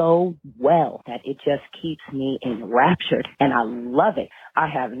so well that it just keeps me enraptured, and I love it. I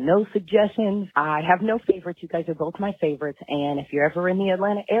have no suggestions. I have no favorites. You guys are both my favorites. And if you're ever in the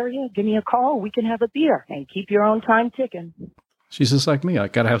Atlanta area, give me a call. We can have a beer and keep your own time ticking. She's just like me. I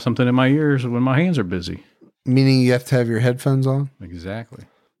got to have something in my ears when my hands are busy. Meaning you have to have your headphones on? Exactly.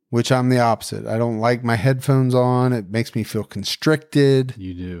 Which I'm the opposite. I don't like my headphones on. It makes me feel constricted.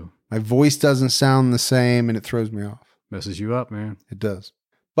 You do. My voice doesn't sound the same, and it throws me off. Messes you up, man. It does.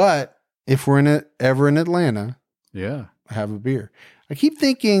 But if we're ever in Atlanta, have a beer. I keep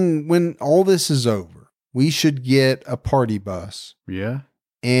thinking when all this is over, we should get a party bus. Yeah.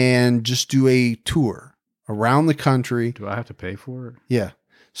 And just do a tour around the country. Do I have to pay for it? Yeah.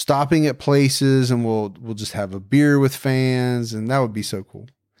 Stopping at places, and we'll just have a beer with fans, and that would be so cool.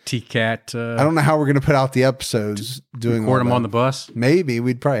 TCAT. I don't know how we're going to put out the episodes. Record them on the bus? Maybe.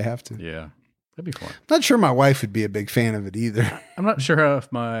 We'd probably have to. Yeah. That'd be fun. Not sure my wife would be a big fan of it either. I'm not sure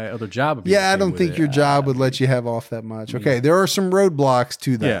if my other job would be. Yeah, I don't think your job would let you have off that much. Okay, there are some roadblocks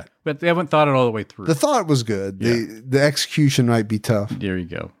to that. Yeah, but they haven't thought it all the way through. The thought was good. The execution might be tough. There you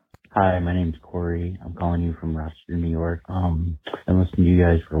go. Hi, my name's Corey. I'm calling you from Rochester, New York. I've been listening to you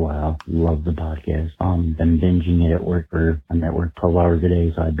guys for a while. Love the podcast. Been binging it at work. I'm at work 12 hours a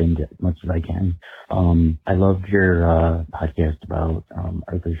day, so I binge it as much as I can. I loved your podcast about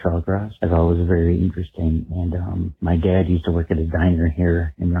Arthur Shawcross. I thought it was very interesting. And my dad used to work at a diner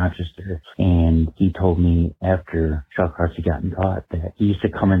here in Rochester, and he told me after Shawcross had gotten caught that he used to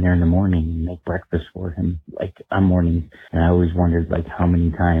come in there in the morning and make breakfast for him, like on mornings. And I always wondered, like, how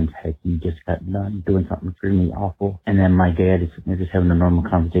many times had he just gotten done doing something extremely awful, and then my dad is sitting there just having a normal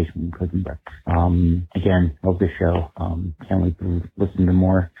conversation and cooking breakfast. Again, love the show. Can't wait to listen to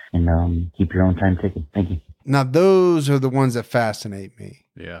more, and keep your own time ticking. Thank you. Now, those are the ones that fascinate me.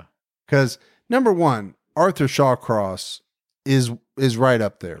 Yeah. Because, number one, Arthur Shawcross is right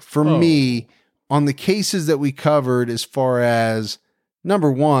up there. For me, on the cases that we covered, as far as,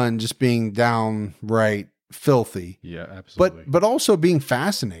 number one, just being downright filthy. Yeah, absolutely. But also being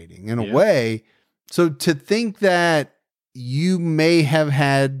fascinating in a way. So to think that you may have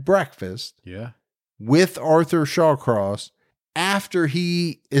had breakfast with Arthur Shawcross after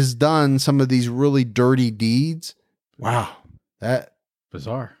he has done some of these really dirty deeds. Wow. That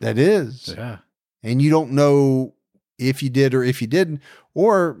bizarre. That is. Yeah. And you don't know if you did or if you didn't,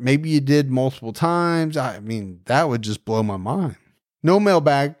 or maybe you did multiple times. I mean, that would just blow my mind. No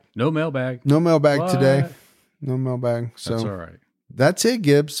mailbag. No mailbag. No mailbag What? today. No mailbag. So that's all right. That's it,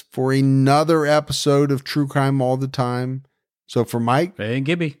 Gibbs, for another episode of True Crime All the Time. So for Mike and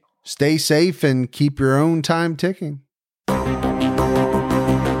Gibby, stay safe and keep your own time ticking.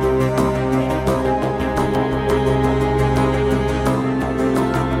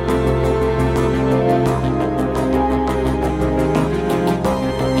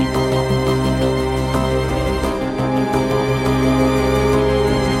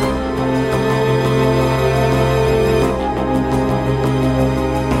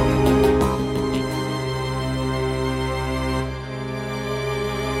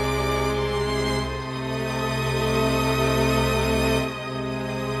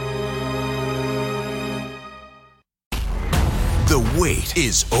 The wait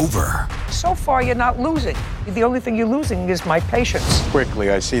is over. So far, you're not losing. The only thing you're losing is my patience. Quickly,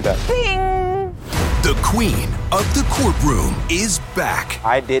 I see that. Bing! The queen of the courtroom is back.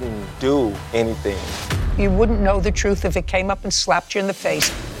 I didn't do anything. You wouldn't know the truth if it came up and slapped you in the face.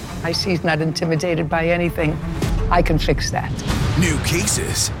 I see he's not intimidated by anything. I can fix that. New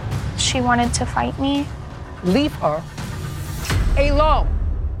cases. She wanted to fight me. Leave her alone.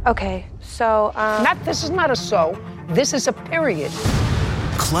 Okay, so, This is not a so. This is a period.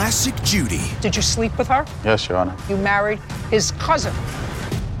 Classic Judy. Did you sleep with her? Yes, Your Honor. You married his cousin.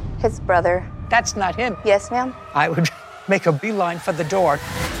 his brother. That's not him. Yes, ma'am. I would make a beeline for the door.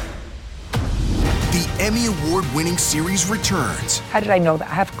 The Emmy Award-winning series returns. How did I know that?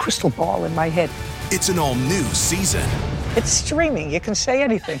 I have a crystal ball in my head. It's an all-new season. It's streaming. You can say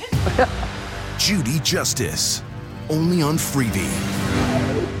anything. Judy Justice. Only on Freevee.